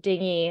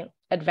dinghy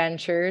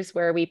adventures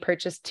where we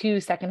purchased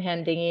 2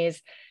 secondhand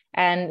dinghies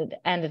and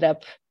ended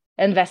up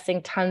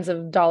investing tons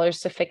of dollars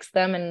to fix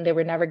them, and they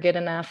were never good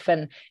enough.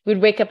 And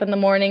we'd wake up in the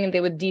morning and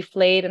they would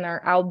deflate and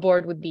our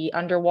outboard would be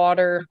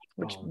underwater,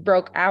 which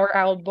broke our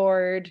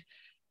outboard.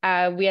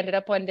 We ended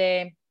up one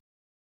day,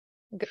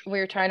 we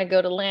were trying to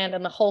go to land,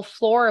 and the whole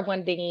floor of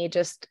one dinghy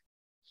just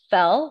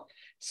fell.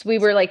 So we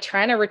were like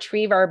trying to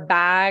retrieve our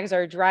bags,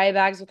 our dry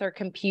bags with our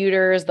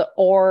computers, the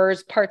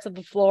oars, parts of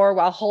the floor,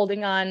 while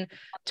holding on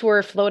to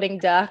our floating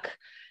duck.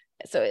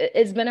 So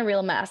it's been a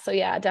real mess. So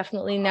yeah,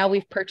 definitely. Now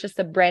we've purchased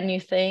a brand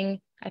new thing.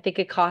 I think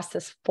it cost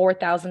us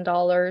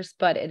 $4,000,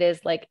 but it is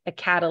like a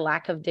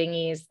Cadillac of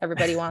dinghies.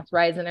 Everybody wants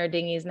rides in their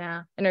dinghy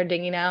now.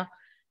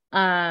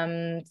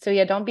 So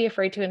yeah, don't be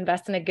afraid to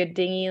invest in a good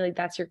dinghy. Like,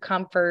 that's your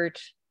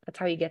comfort. That's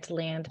how you get to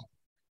land.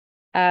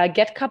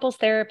 Get couples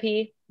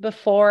therapy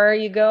before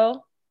you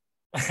go.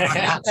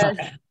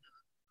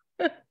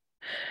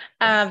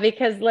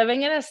 Because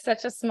living in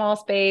such a small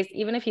space,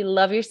 even if you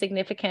love your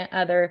significant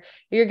other,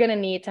 you're going to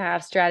need to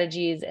have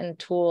strategies and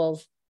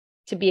tools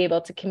to be able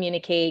to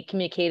communicate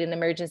in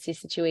emergency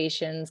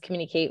situations,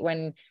 communicate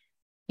when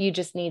you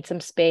just need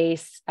some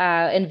space.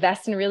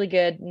 Invest in really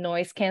good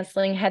noise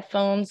canceling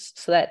headphones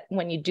so that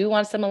when you do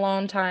want some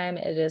alone time,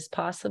 it is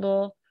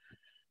possible.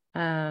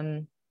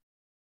 Yeah,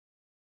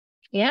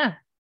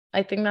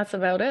 I think that's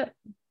about it.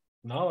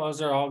 No,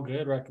 those are all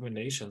good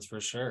recommendations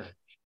for sure.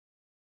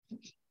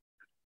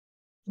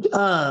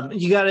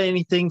 You got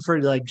anything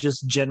for like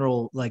just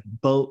general like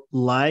boat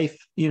life?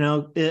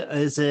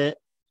 Is it,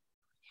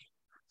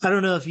 I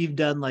don't know if you've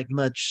done like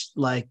much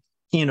like,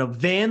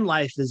 van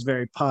life is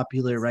very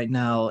popular right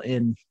now.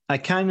 And I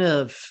kind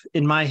of,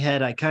 in my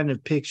head, I kind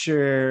of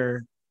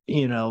picture,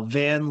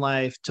 van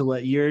life to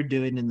what you're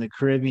doing in the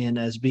Caribbean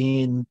as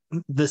being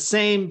the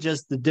same,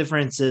 just the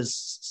difference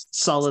is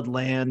solid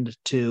land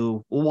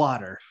to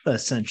water,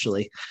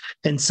 essentially.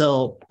 And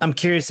so I'm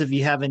curious if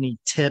you have any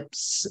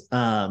tips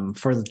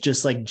for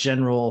just like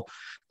general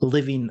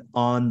living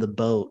on the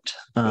boat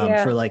for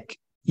Yeah. like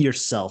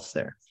yourself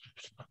there.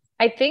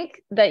 I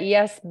think that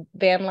yes,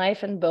 van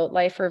life and boat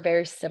life are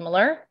very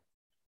similar.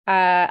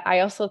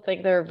 I also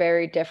think they're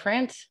very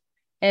different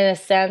in a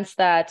sense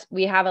that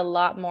we have a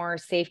lot more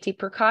safety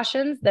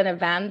precautions than a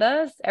van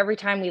does. Every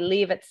time we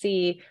leave at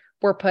sea,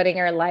 we're putting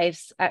our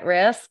lives at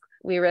risk.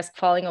 We risk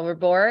falling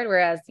overboard.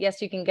 Whereas,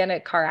 yes, you can get in a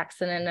car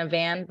accident in a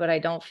van, but I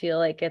don't feel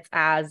like it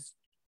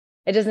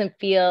doesn't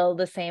feel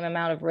the same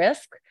amount of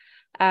risk.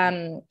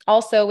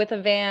 Also with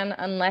a van,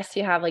 unless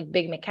you have like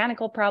big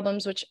mechanical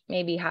problems, which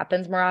maybe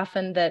happens more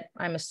often that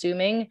I'm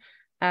assuming,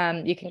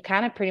 you can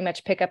kind of pretty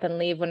much pick up and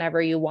leave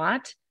whenever you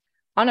want.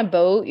 On a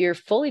boat, you're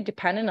fully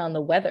dependent on the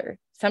weather.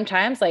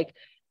 Sometimes like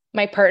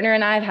my partner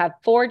and I have had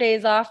 4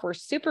 days off. We're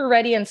super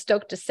ready and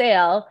stoked to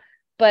sail,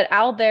 but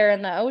out there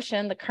in the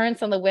ocean, the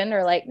currents and the wind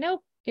are like,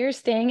 nope, you're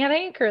staying at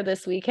anchor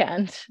this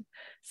weekend.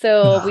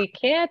 So we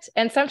can't.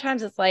 And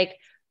sometimes it's like,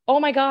 oh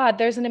my God,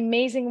 there's an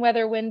amazing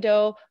weather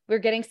window. We're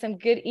getting some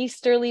good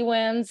easterly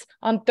winds.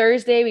 On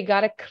Thursday, we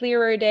got a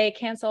clearer day,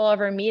 cancel all of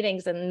our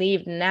meetings and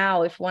leave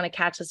now if we want to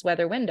catch this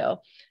weather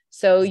window.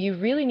 So you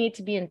really need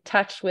to be in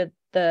touch with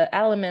the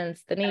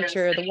elements, the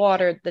nature, the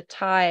water, the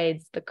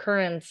tides, the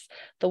currents,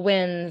 the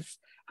winds.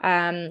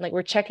 Like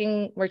we're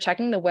checking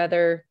the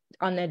weather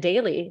on a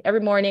daily. Every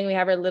morning we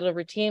have our little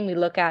routine. We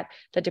look at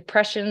the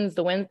depressions,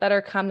 the winds that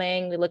are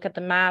coming. We look at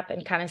the map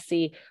and kind of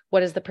see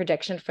what is the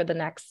prediction for the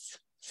next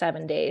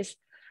 7 days.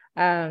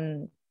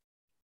 So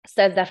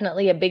that's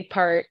definitely a big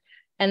part.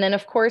 And then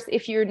of course,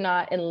 if you're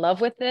not in love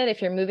with it,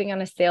 if you're moving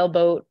on a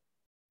sailboat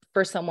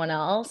for someone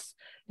else,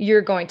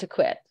 you're going to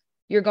quit.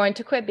 You're going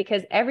to quit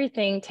because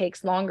everything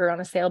takes longer on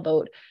a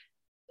sailboat.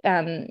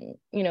 Going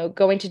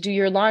to do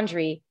your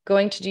laundry,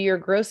 going to do your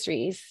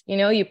groceries.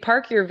 You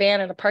park your van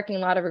in a parking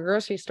lot of a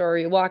grocery store,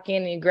 you walk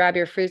in and you grab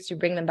your fruits, you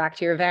bring them back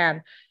to your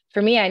van.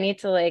 For me, I need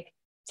to like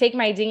take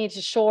my dinghy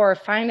to shore,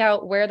 find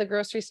out where the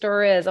grocery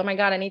store is. Oh my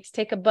God, I need to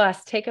take a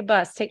bus, take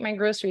my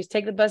groceries,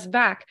 take the bus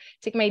back,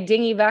 take my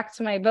dinghy back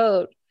to my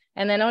boat.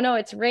 And then, oh no,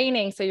 it's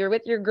raining. So you're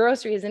with your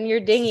groceries in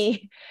your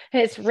dinghy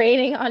and it's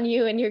raining on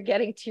you and you're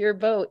getting to your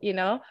boat,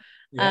 Yeah.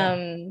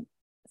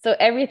 So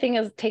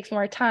everything takes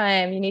more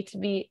time. You need to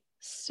be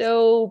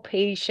so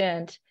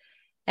patient.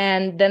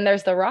 And then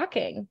there's the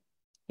rocking.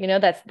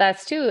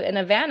 That's too. In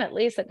a van, at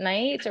least at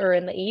night or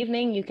in the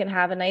evening, you can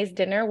have a nice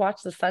dinner,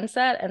 watch the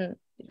sunset. And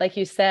like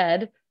you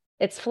said,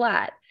 it's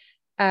flat.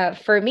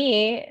 For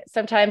me,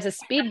 sometimes a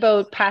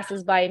speedboat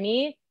passes by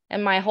me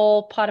and my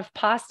whole pot of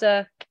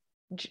pasta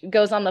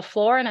goes on the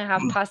floor and I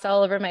have pasta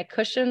all over my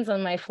cushions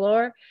on my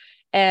floor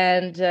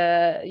and,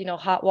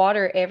 hot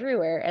water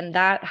everywhere. And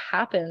that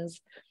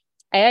happens.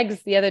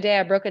 Eggs, the other day,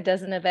 I broke a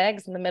dozen of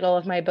eggs in the middle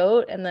of my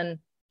boat. And then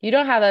you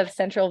don't have a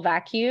central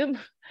vacuum.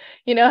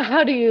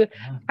 How do you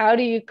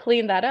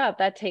clean that up?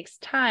 That takes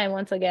time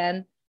once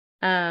again.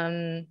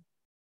 So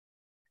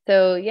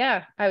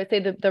yeah, I would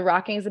say the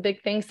rocking is a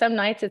big thing. Some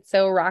nights it's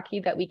so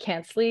rocky that we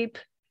can't sleep.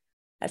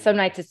 Some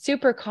nights it's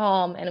super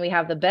calm and we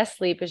have the best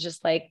sleep. Is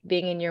just like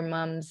being in your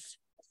mom's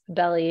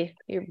belly.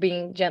 You're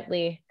being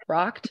gently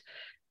rocked.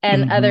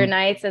 And other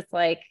nights it's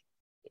like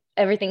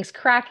everything's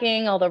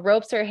cracking. All the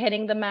ropes are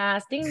hitting the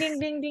mast. Ding, ding,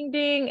 ding, ding,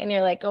 ding. And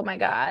you're like, oh my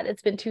God,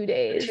 it's been 2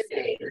 days.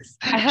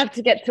 I have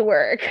to get to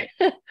work.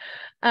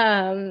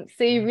 So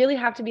you really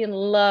have to be in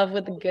love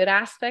with the good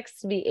aspects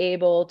to be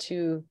able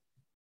to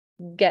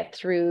get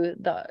through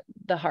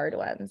the hard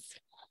ones.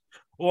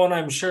 Well, and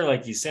I'm sure,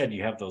 like you said,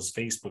 you have those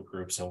Facebook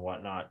groups and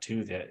whatnot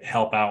too that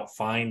help out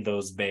find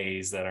those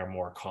bays that are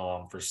more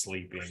calm for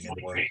sleeping and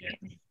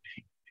working.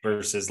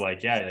 Versus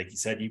like you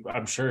said,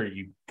 I'm sure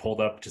you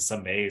pulled up to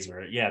some bays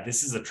where,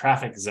 this is a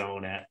traffic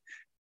zone at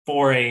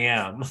 4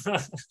 a.m.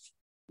 Not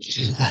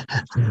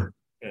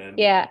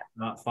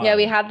fun. Yeah,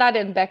 we had that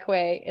in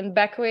Beckway. In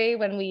Beckway,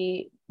 when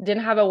we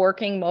didn't have a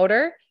working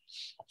motor,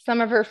 some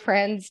of her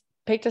friends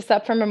picked us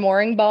up from a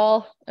mooring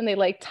ball and they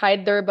like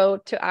tied their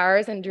boat to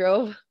ours and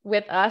drove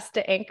with us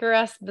to anchor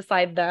us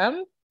beside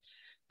them.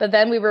 But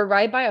then we were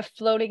right by a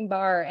floating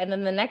bar. And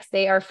then the next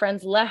day our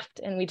friends left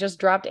and we just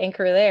dropped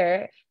anchor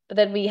there. But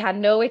then we had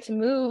no way to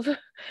move,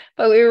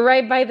 but we were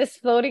right by this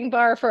floating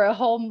bar for a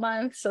whole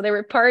month. So there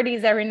were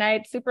parties every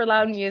night, super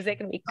loud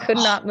music, and we could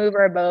not move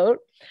our boat.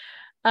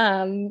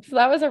 So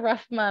that was a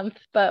rough month,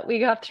 but we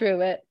got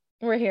through it.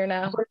 We're here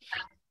now.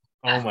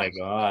 Oh my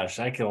gosh,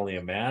 I can only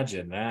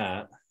imagine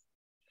that.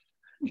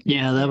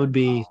 Yeah, that Yeah. would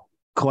be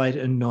quite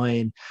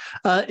annoying.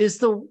 Is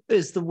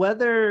the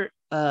weather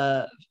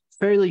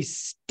fairly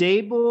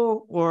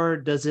stable, or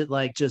does it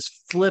like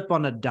just flip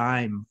on a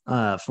dime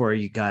for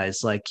you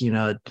guys? Like,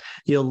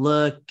 you'll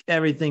look,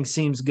 everything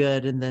seems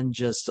good, and then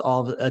just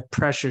a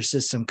pressure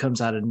system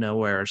comes out of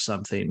nowhere or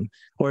something.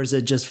 Or is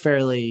it just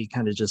fairly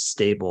kind of just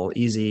stable,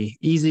 easy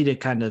to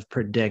kind of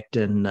predict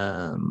and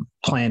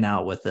plan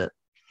out with it?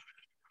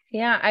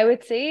 Yeah, I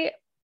would say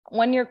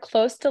when you're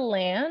close to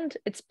land,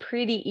 it's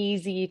pretty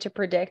easy to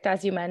predict,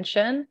 as you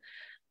mentioned.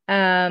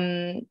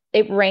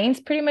 It rains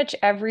pretty much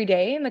every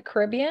day in the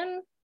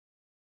Caribbean.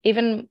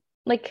 Even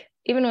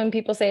when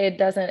people say it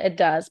doesn't, it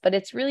does, but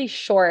it's really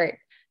short.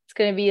 It's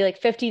going to be like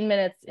 15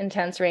 minutes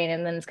intense rain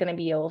and then it's going to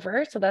be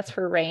over. So that's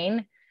for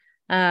rain.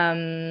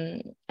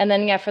 And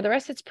then yeah, for the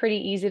rest, it's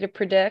pretty easy to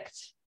predict.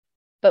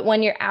 But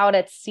when you're out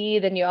at sea,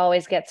 then you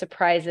always get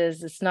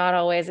surprises. It's not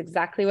always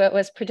exactly what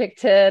was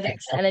predicted.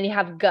 And then you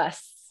have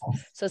gusts.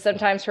 So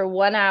sometimes for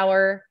 1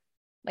 hour,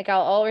 like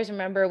I'll always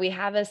remember we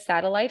have a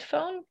satellite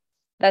phone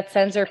that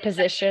sends our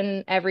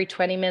position every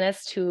 20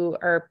 minutes to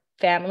our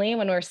family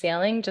when we're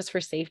sailing, just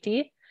for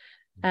safety.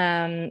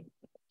 Um,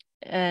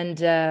 and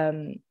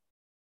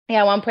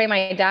Yeah, at one point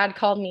my dad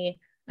called me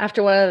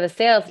after one of the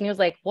sails and he was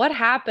like, "What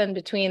happened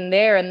between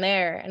there and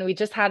there?" And we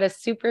just had a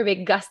super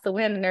big gust of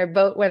wind and our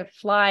boat went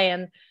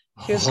flying.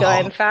 She was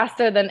going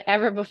faster than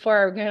ever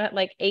before. We're going at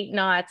like 8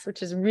 knots,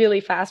 which is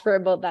really fast for a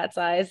boat that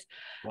size.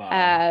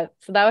 Wow.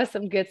 So that was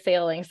some good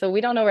sailing. So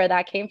we don't know where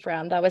that came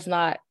from. That was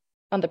not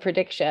on the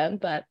prediction,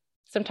 but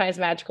sometimes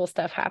magical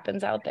stuff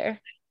happens out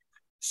there.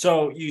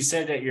 So you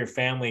said that your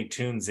family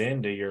tunes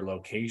into your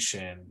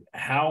location.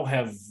 How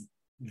have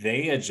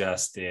they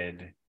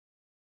adjusted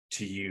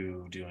to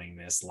you doing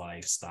this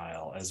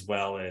lifestyle, as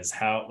well as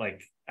how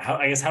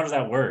I guess how does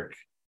that work?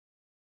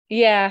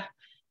 Yeah.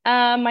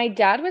 My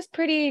dad was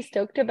pretty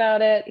stoked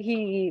about it.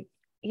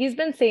 He's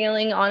been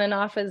sailing on and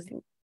off as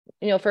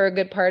for a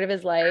good part of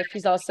his life.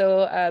 He's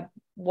also a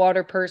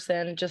water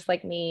person, just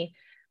like me.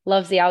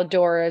 Loves the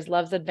outdoors,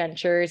 loves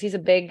adventures. He's a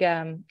big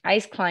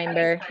ice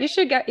climber.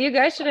 You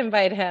guys should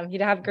invite him.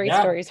 He'd have great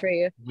Yeah, stories for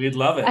you. we'd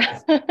love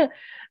it.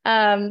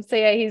 So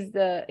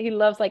yeah, he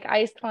loves like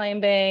ice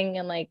climbing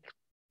and like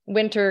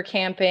winter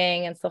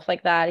camping and stuff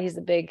like that. He's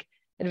a big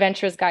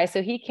adventurous guy.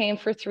 So he came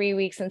for 3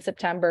 weeks in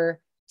September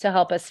to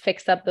help us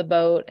fix up the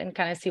boat and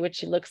kind of see what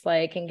she looks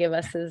like and give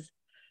us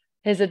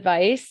his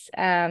advice.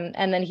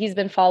 And then he's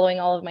been following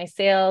all of my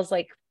sails.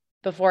 Like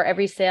before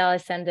every sail, I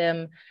send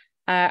him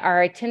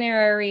our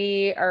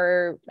itinerary,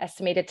 our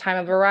estimated time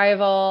of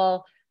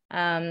arrival,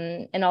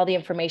 and all the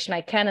information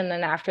I can. And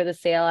then after the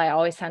sail, I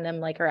always send him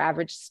like our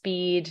average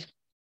speed,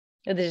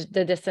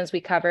 the distance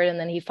we covered, and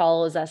then he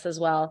follows us as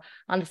well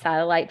on the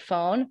satellite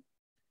phone.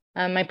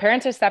 My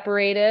parents are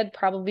separated,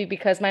 probably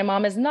because my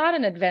mom is not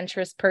an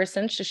adventurous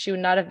person, so she would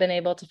not have been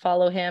able to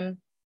follow him.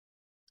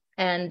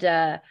 And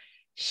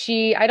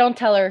I don't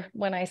tell her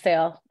when I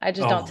sail. I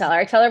just don't Oh, tell her.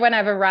 I tell her when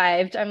I've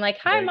arrived. I'm like,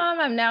 "Hi, right. mom,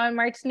 I'm now in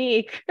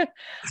Martinique."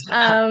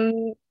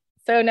 um,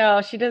 so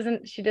no, she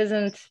doesn't. She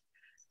doesn't.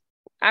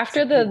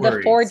 After She the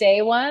four worries.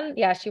 day one,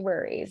 yeah, she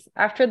worries.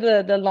 After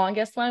the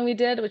longest one we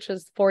did, which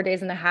was 4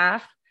 days and a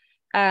half,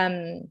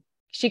 um,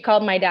 she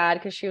called my dad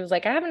because she was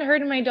like, "I haven't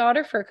heard of my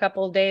daughter for a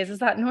couple of days. Is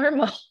that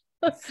normal?"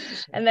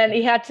 And then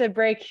he had to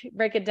break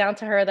it down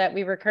to her that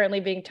we were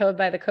currently being towed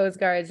by the Coast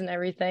Guards and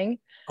everything.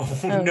 Oh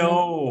Um,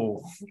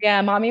 no.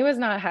 yeah, mommy was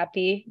not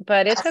happy,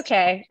 but it's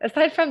okay.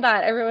 Aside from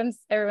that, everyone's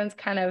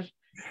kind of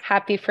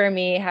happy for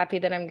me, happy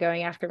that I'm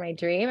going after my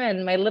dream.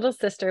 And my little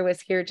sister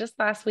was here just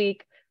last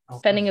week, Oh,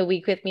 spending a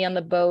week with me on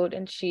the boat,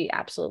 and she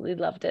absolutely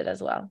loved it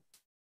as well.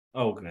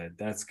 oh, good.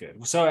 That's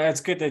good. So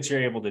it's good that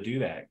you're able to do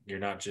that. You're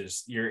not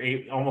just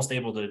almost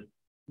able to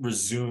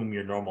resume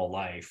your normal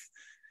life,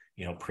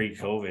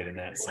 pre-COVID in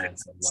that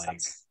sense of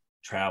like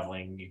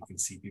traveling. You can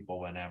see people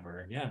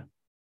whenever. Yeah, that's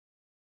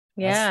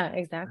Yeah, that's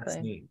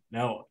exactly. neat.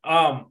 No,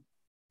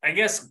 I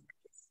guess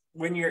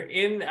when you're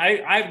in,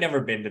 I've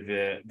never been to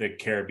the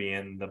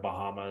Caribbean, the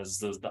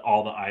Bahamas,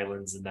 all the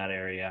islands in that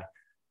area.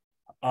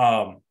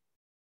 Um,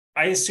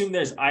 I assume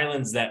there's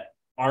islands that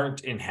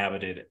aren't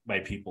inhabited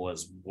by people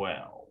as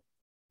well.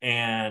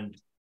 And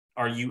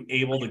are you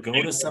able to go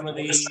to some of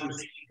these,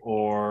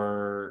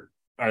 or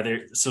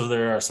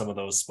there are some of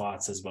those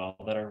spots as well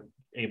that are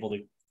able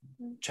to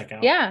check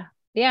out? Yeah,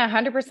 yeah,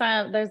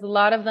 100%. There's a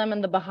lot of them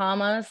in the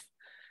Bahamas.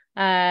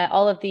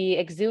 All of the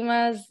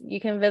exumas you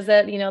can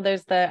visit.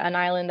 There's an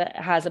island that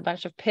has a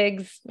bunch of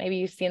pigs. Maybe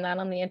you've seen that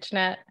on the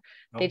internet.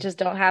 They Oh. just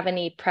don't have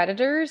any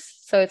predators.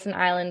 So it's an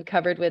island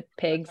covered with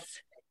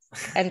pigs,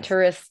 and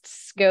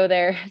tourists go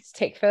there to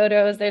take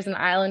photos. There's an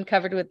island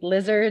covered with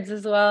lizards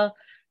as well,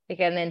 like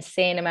an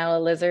insane amount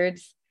of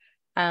lizards.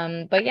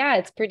 But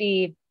yeah,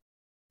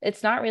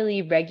 it's not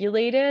really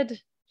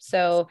regulated.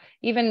 So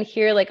even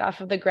here, like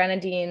off of the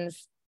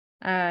Grenadines,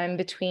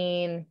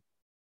 between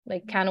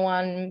like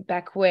Canawan,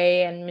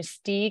 Bequia, and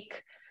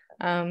Mystique,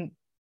 um,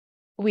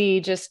 we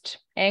just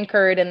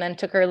anchored and then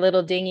took our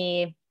little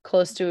dinghy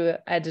close to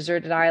a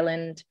deserted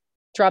island,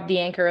 dropped the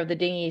anchor of the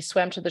dinghy,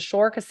 swam to the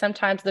shore, because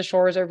sometimes the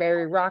shores are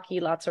very rocky,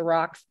 lots of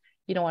rocks.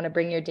 You don't want to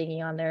bring your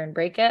dinghy on there and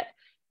break it.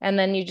 And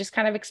then you just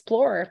kind of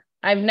explore.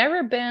 I've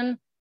never been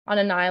on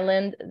an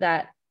island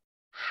that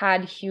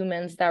had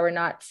humans that were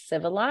not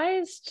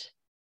civilized.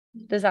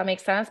 Does that make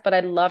sense? But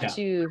I'd love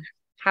to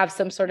have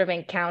some sort of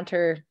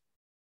encounter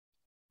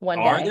one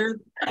day.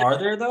 Are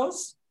there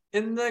those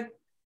in that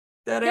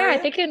area? I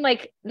think in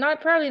like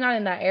probably not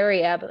in that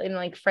area, but in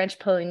like French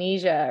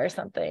Polynesia or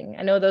something.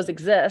 I know those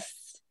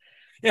exist.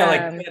 Yeah,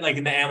 like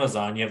in the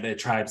Amazon, you have the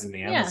tribes in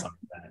the Amazon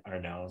that are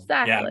known.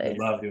 Exactly. Yeah, I'd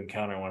love to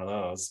encounter one of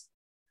those.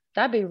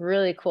 That'd be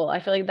really cool. I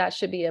feel like that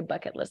should be a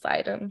bucket list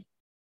item.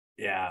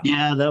 Yeah.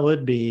 Yeah, that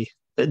would be.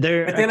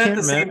 There, but then at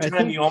the same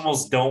time, you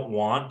almost don't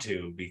want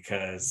to,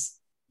 because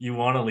you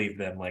want to leave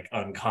them like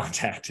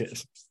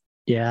uncontacted.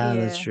 Yeah,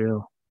 that's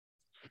true.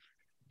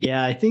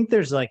 Yeah, I think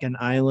there's like an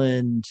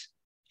island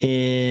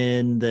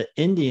in the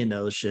Indian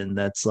Ocean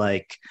that's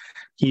like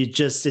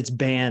it's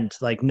banned,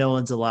 like no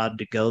one's allowed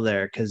to go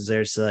there because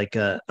there's like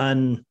a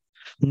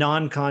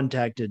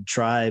non-contacted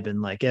tribe,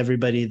 and like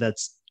everybody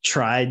that's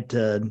tried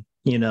to,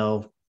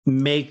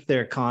 make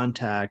their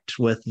contact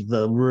with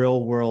the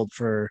real world,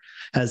 for,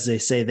 as they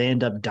say, they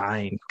end up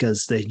dying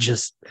because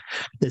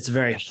it's a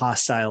very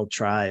hostile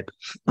tribe.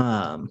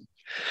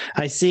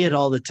 I see it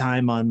all the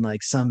time on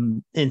like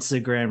some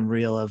Instagram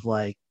reel of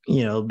like,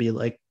 be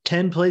like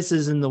 10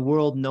 places in the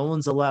world no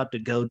one's allowed to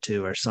go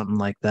to or something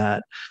like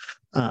that.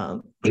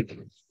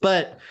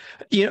 But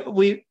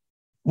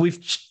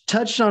we've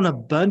touched on a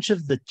bunch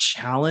of the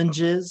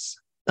challenges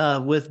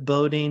with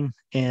boating,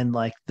 and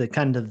like the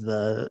kind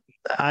of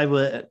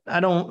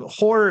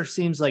horror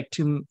seems like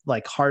too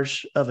like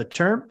harsh of a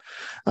term,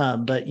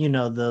 but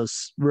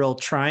those real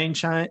trying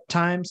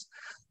times.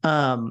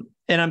 And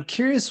I'm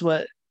curious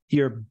what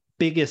your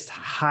biggest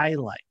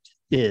highlight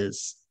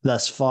is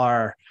thus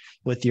far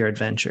with your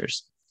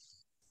adventures.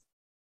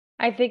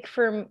 I think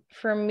for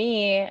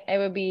me, it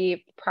would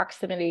be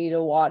proximity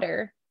to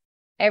water.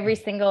 Every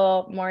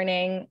single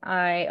morning,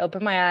 I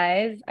open my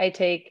eyes, I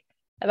take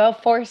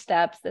about 4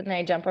 steps, and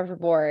I jump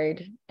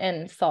overboard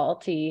in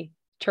salty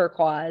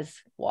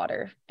turquoise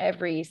water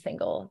every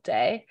single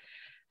day.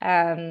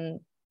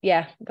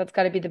 That's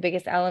got to be the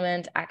biggest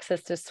element.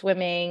 Access to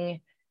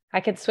swimming.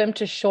 I could swim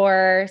to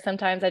shore.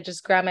 Sometimes I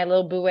just grab my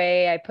little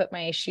buoy, I put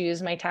my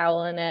shoes, my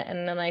towel in it,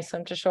 and then I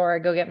swim to shore. I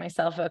go get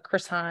myself a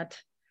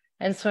croissant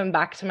and swim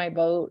back to my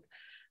boat.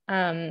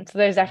 So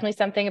there's definitely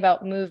something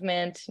about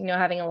movement,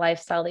 having a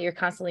lifestyle that you're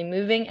constantly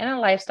moving, and a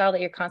lifestyle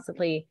that you're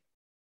constantly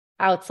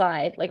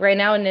outside. Like right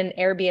now in an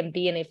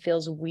Airbnb, and it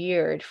feels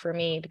weird for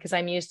me because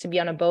I'm used to be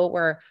on a boat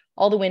where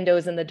all the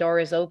windows and the door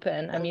is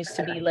open. I'm used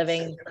to be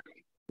living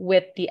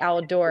with the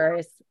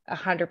outdoors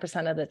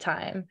 100% of the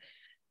time.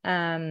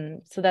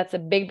 So that's a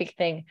big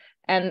thing.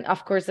 And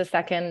of course, the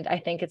second, I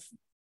think it's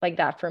like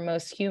that for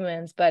most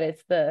humans, but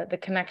it's the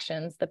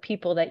connections, the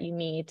people that you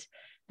meet.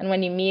 And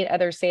when you meet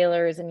other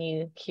sailors and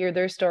you hear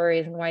their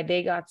stories and why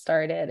they got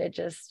started,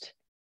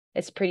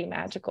 it's pretty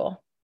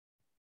magical.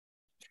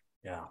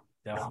 Yeah,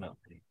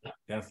 definitely.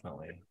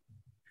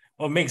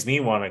 Well, it makes me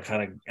want to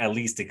kind of at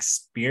least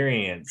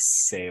experience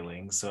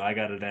sailing. So I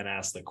got to then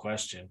ask the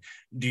question,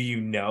 do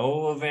you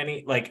know of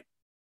any, like,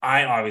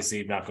 I obviously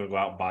am not going to go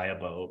out and buy a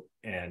boat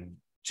and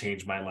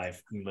change my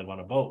life and live on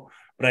a boat,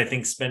 but I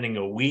think spending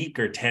a week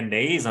or 10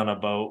 days on a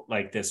boat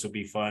like this would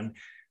be fun.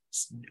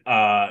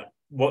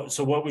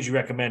 What would you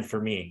recommend for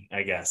me,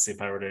 I guess,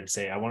 if I were to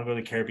say I want to go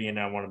to the Caribbean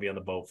and I want to be on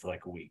the boat for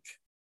like a week?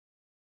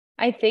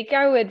 I think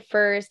I would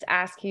first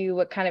ask you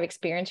what kind of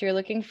experience you're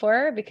looking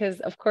for, because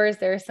of course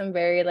there's some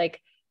very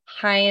like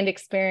high-end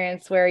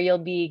experience where you'll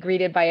be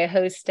greeted by a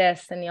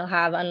hostess and you'll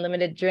have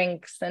unlimited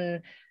drinks,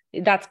 and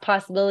that's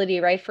possibility,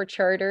 right? For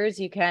charters,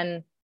 you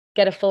can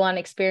get a full-on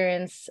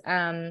experience,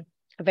 a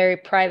very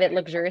private,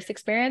 luxurious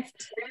experience.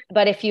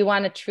 But if you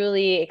want to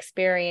truly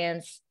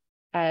experience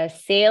the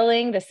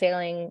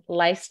sailing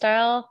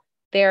lifestyle,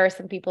 there are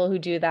some people who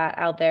do that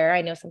out there.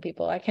 I know some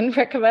people I can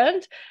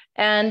recommend.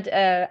 And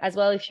as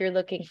well, if you're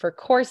looking for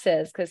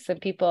courses, because some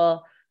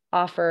people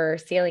offer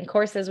sailing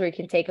courses where you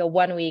can take a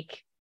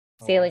 1-week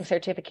sailing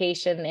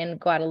certification in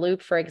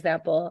Guadeloupe, for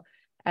example,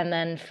 and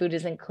then food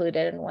is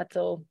included and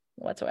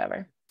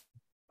whatsoever.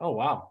 Oh,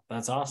 wow.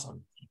 That's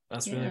awesome.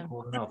 That's really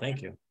cool to know.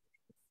 Thank you.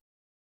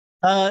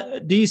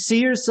 Do you see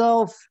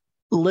yourself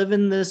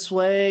living this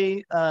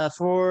way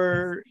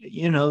for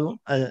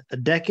a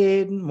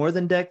decade, more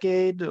than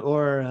decade,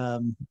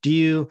 or do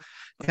you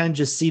kind of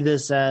just see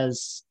this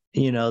as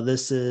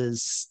this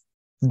is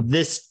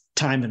this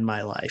time in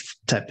my life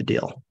type of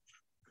deal?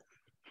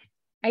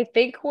 I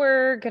think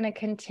we're going to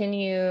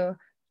continue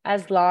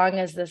as long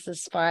as this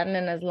is fun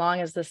and as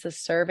long as this is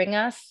serving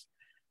us.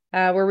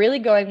 We're really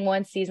going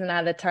one season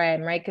at a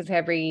time, right? Because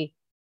every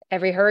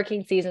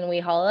hurricane season we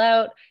haul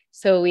out.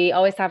 So we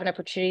always have an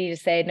opportunity to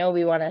say, no,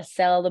 we want to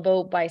sell the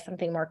boat, buy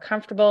something more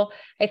comfortable.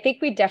 I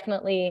think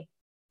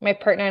my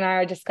partner and I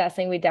are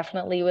discussing, we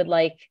definitely would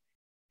like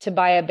to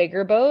buy a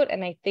bigger boat.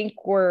 And I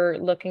think we're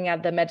looking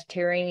at the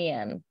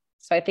Mediterranean.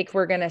 So I think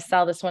we're going to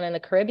sell this one in the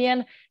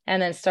Caribbean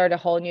and then start a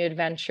whole new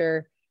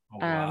adventure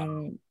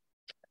and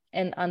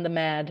on the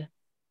Med.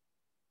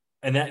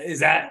 And is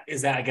that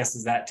I guess,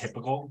 is that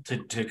typical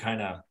to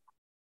kind of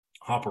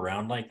hop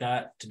around like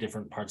that to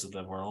different parts of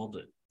the world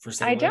for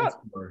sailors?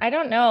 I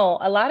don't know.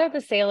 A lot of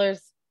the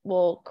sailors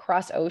will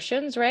cross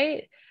oceans,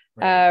 right?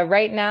 Right.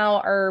 Right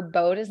now our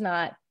boat is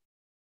not,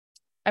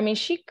 I mean,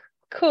 she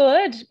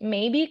could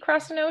maybe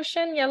cross an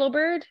ocean,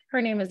 Yellowbird.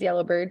 Her name is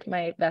Yellowbird,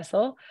 my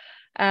vessel.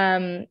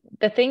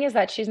 The thing is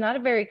that she's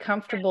not very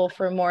comfortable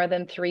for more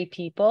than 3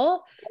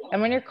 people.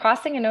 And when you're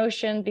crossing an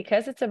ocean,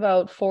 because it's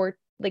about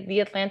the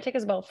Atlantic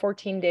is about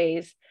 14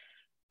 days,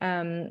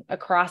 a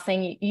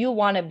crossing, you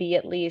want to be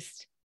at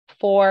least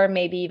 4,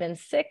 maybe even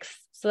 6,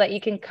 so that you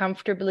can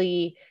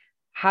comfortably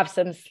have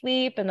some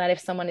sleep, and that if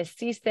someone is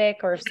seasick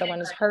or if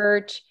someone is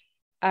hurt,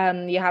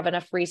 you have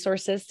enough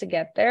resources to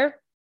get there.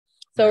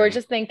 So we're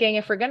just thinking,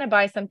 if we're going to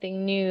buy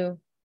something new,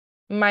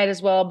 might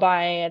as well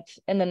buy it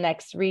in the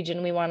next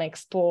region we want to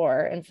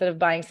explore instead of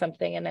buying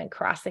something and then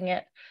crossing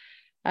it.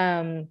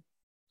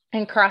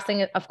 And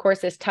crossing it, of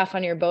course, is tough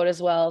on your boat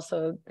as well.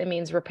 So it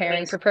means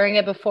preparing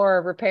it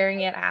before,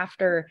 repairing it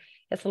after.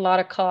 It's a lot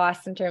of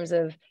cost in terms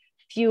of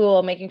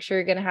fuel, making sure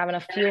you're going to have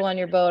enough fuel on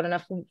your boat,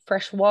 enough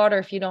fresh water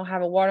if you don't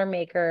have a water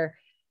maker.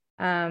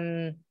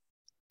 So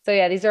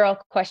yeah, these are all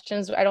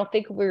questions. I don't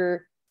think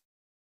we're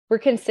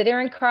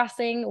considering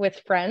crossing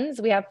with friends.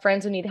 We have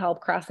friends who need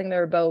help crossing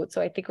their boat.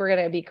 So I think we're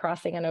going to be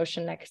crossing an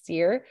ocean next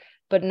year,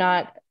 but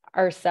not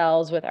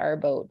ourselves with our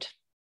boat.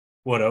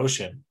 What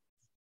ocean?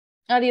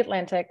 The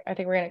Atlantic. I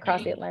think we're going to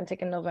cross the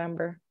Atlantic in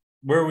November.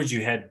 Where would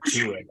you head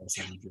to? I guess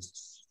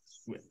just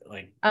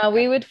like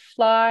we would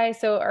fly.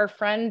 So our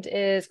friend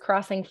is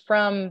crossing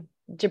from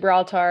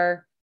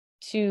Gibraltar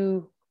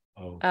to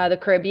the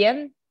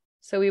Caribbean.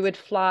 So we would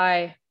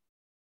fly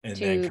and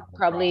to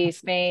probably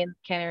Spain,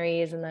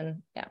 Canaries, and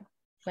then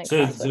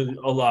So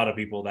a lot of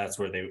people, that's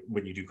where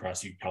when you do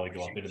cross, you probably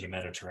go up into the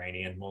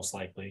Mediterranean, most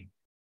likely,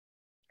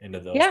 into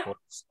those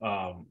ports.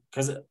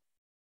 Because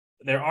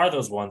there are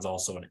those ones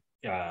also in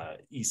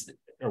East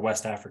or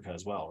West Africa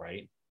as well,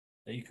 right?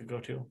 That you could go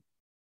to.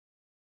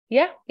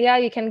 Yeah,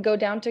 you can go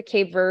down to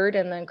Cape Verde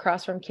and then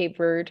cross from Cape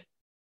Verde.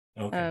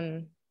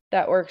 Okay.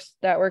 That works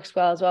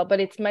well as well, but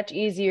it's much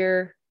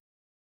easier.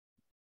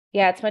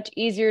 Yeah, it's much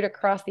easier to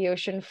cross the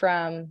ocean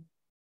from,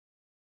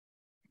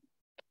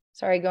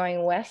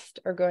 going west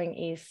or going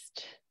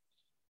east.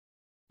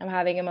 I'm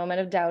having a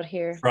moment of doubt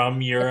here.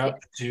 From Europe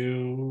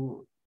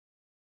to...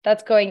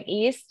 That's going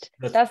east.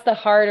 That's the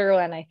harder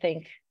one, I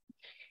think.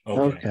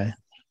 Okay.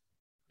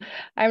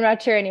 I'm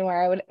not sure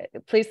anymore. I would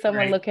please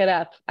someone look it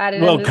up.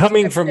 Well,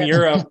 coming from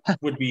Europe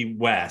would be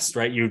west,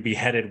 right? You would be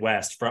headed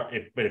west but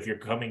if you're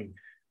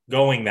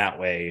going that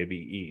way, it'd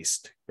be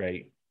east,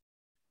 right?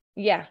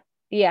 Yeah.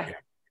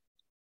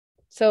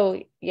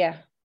 So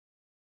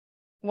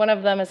one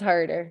of them is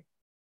harder.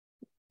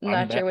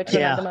 Not sure which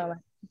one at the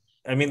moment.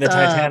 I mean, the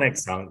Titanic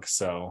sunk,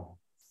 so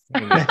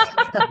you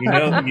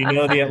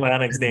know the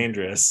Atlantic's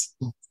dangerous.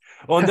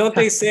 Well, and don't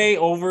they say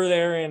over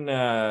there in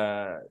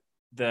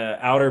the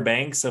Outer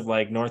Banks of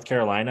like North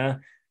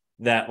Carolina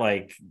that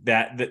like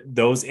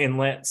those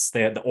inlets,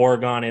 they had the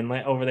Oregon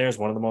Inlet over there is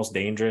one of the most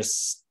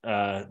dangerous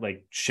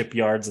like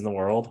shipyards in the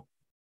world,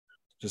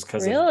 just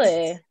because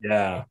really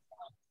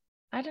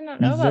I did not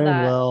know about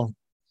that. Well,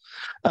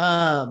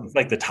 it's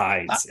like the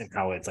tides and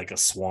how it's like a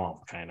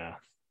swamp kind of.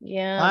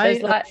 Yeah, I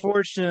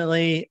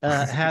unfortunately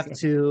have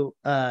to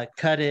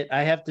cut it.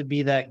 I have to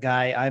be that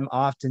guy. I'm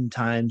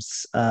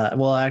oftentimes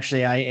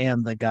actually I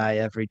am the guy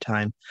every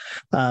time,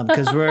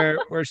 because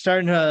we're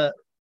starting to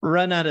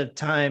run out of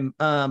time.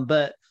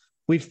 But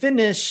we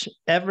finish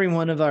every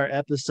one of our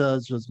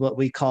episodes with what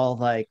we call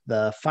like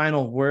the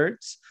final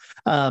words.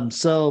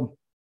 So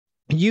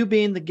you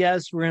being the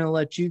guest, we're going to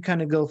let you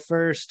kind of go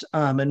first.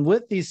 And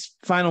with these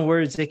final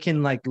words, it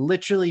can like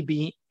literally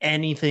be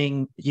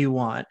anything you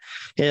want.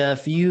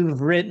 If you've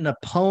written a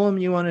poem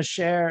you want to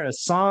share, a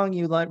song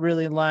you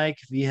really like,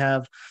 if you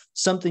have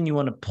something you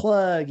want to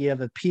plug, you have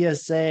a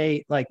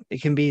PSA, like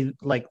it can be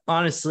like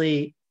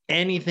honestly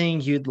anything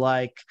you'd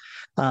like.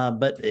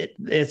 But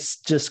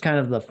it's just kind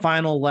of the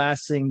final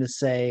last thing to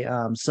say.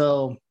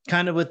 So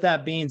kind of with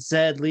that being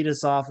said, lead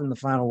us off in the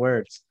final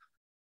words.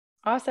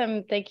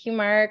 Awesome. Thank you,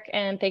 Mark.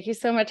 And thank you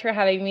so much for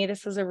having me.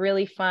 This was a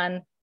really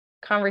fun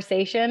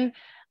conversation.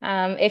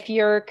 If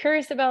you're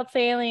curious about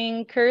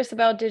sailing, curious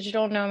about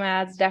digital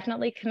nomads,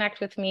 definitely connect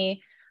with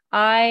me.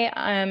 I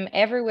am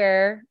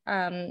everywhere.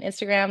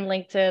 Instagram,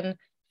 LinkedIn,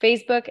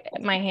 Facebook.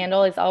 My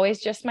handle is always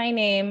just my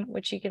name,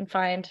 which you can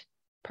find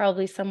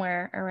probably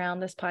somewhere around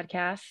this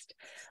podcast.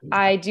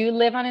 I do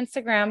live on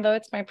Instagram, though.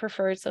 It's my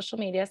preferred social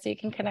media, so you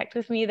can connect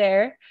with me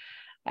there.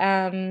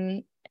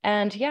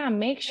 And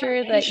make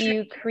sure that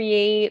you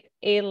create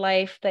a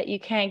life that you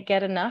can't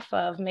get enough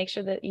of. Make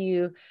sure that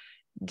you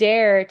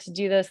dare to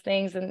do those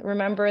things. And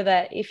remember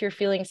that if you're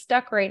feeling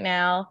stuck right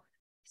now,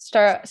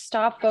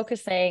 stop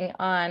focusing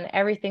on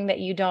everything that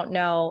you don't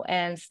know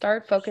and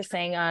start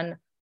focusing on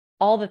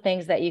all the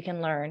things that you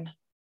can learn.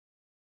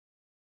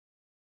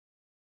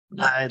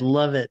 I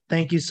love it.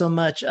 Thank you so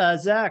much.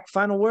 Zach,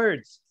 final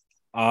words.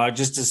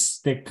 Just to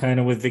stick kind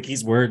of with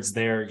Vickie's words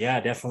there. Yeah,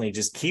 definitely.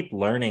 Just keep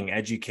learning.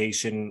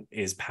 Education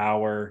is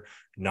power.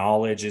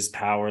 Knowledge is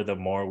power. The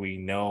more we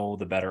know,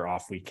 the better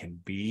off we can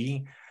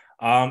be.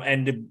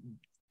 And to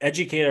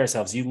educate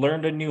ourselves. You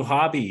learned a new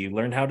hobby. You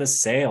learned how to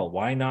sail.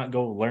 Why not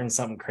go learn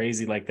something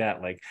crazy like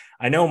that? Like,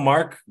 I know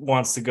Mark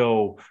wants to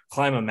go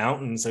climb a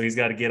mountain, so he's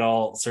got to get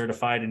all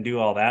certified and do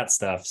all that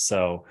stuff.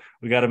 So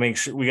we got to make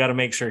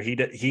sure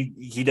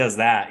he does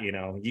that. You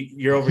know,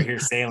 you're over here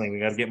sailing. We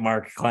got to get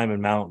Mark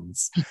climbing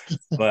mountains.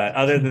 But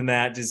other than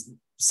that, just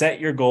set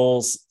your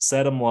goals,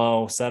 set them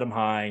low, set them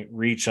high,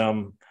 reach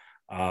them,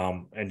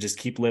 and just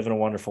keep living a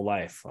wonderful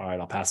life. All right,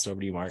 I'll pass it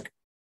over to you, Mark.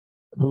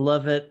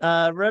 Love it.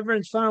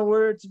 Reverend's final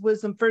words,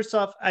 wisdom. First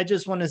off, I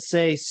just want to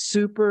say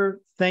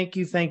thank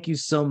you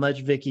so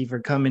much, Vickie, for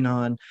coming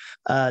on,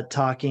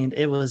 talking.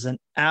 It was an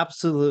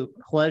absolute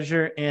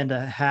pleasure and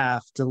a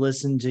half to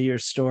listen to your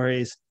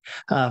stories,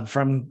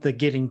 from the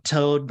getting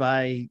towed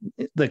by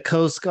the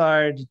Coast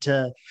Guard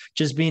to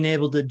just being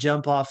able to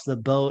jump off the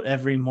boat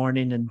every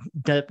morning and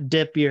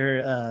dip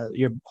your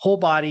whole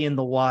body in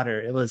the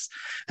water. It was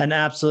an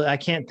absolute, I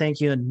can't thank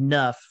you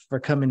enough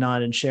for coming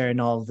on and sharing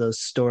all of those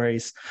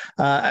stories.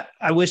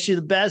 I wish you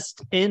the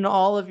best in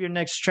all of your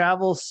next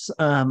travels.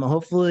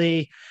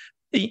 Hopefully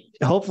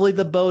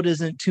the boat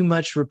isn't too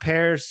much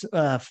repairs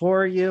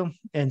for you,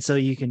 and so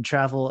you can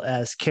travel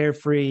as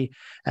carefree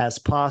as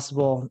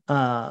possible.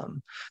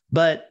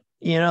 But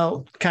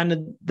kind of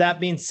that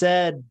being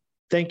said,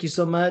 thank you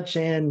so much,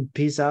 and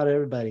peace out,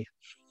 everybody.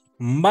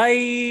 Bye.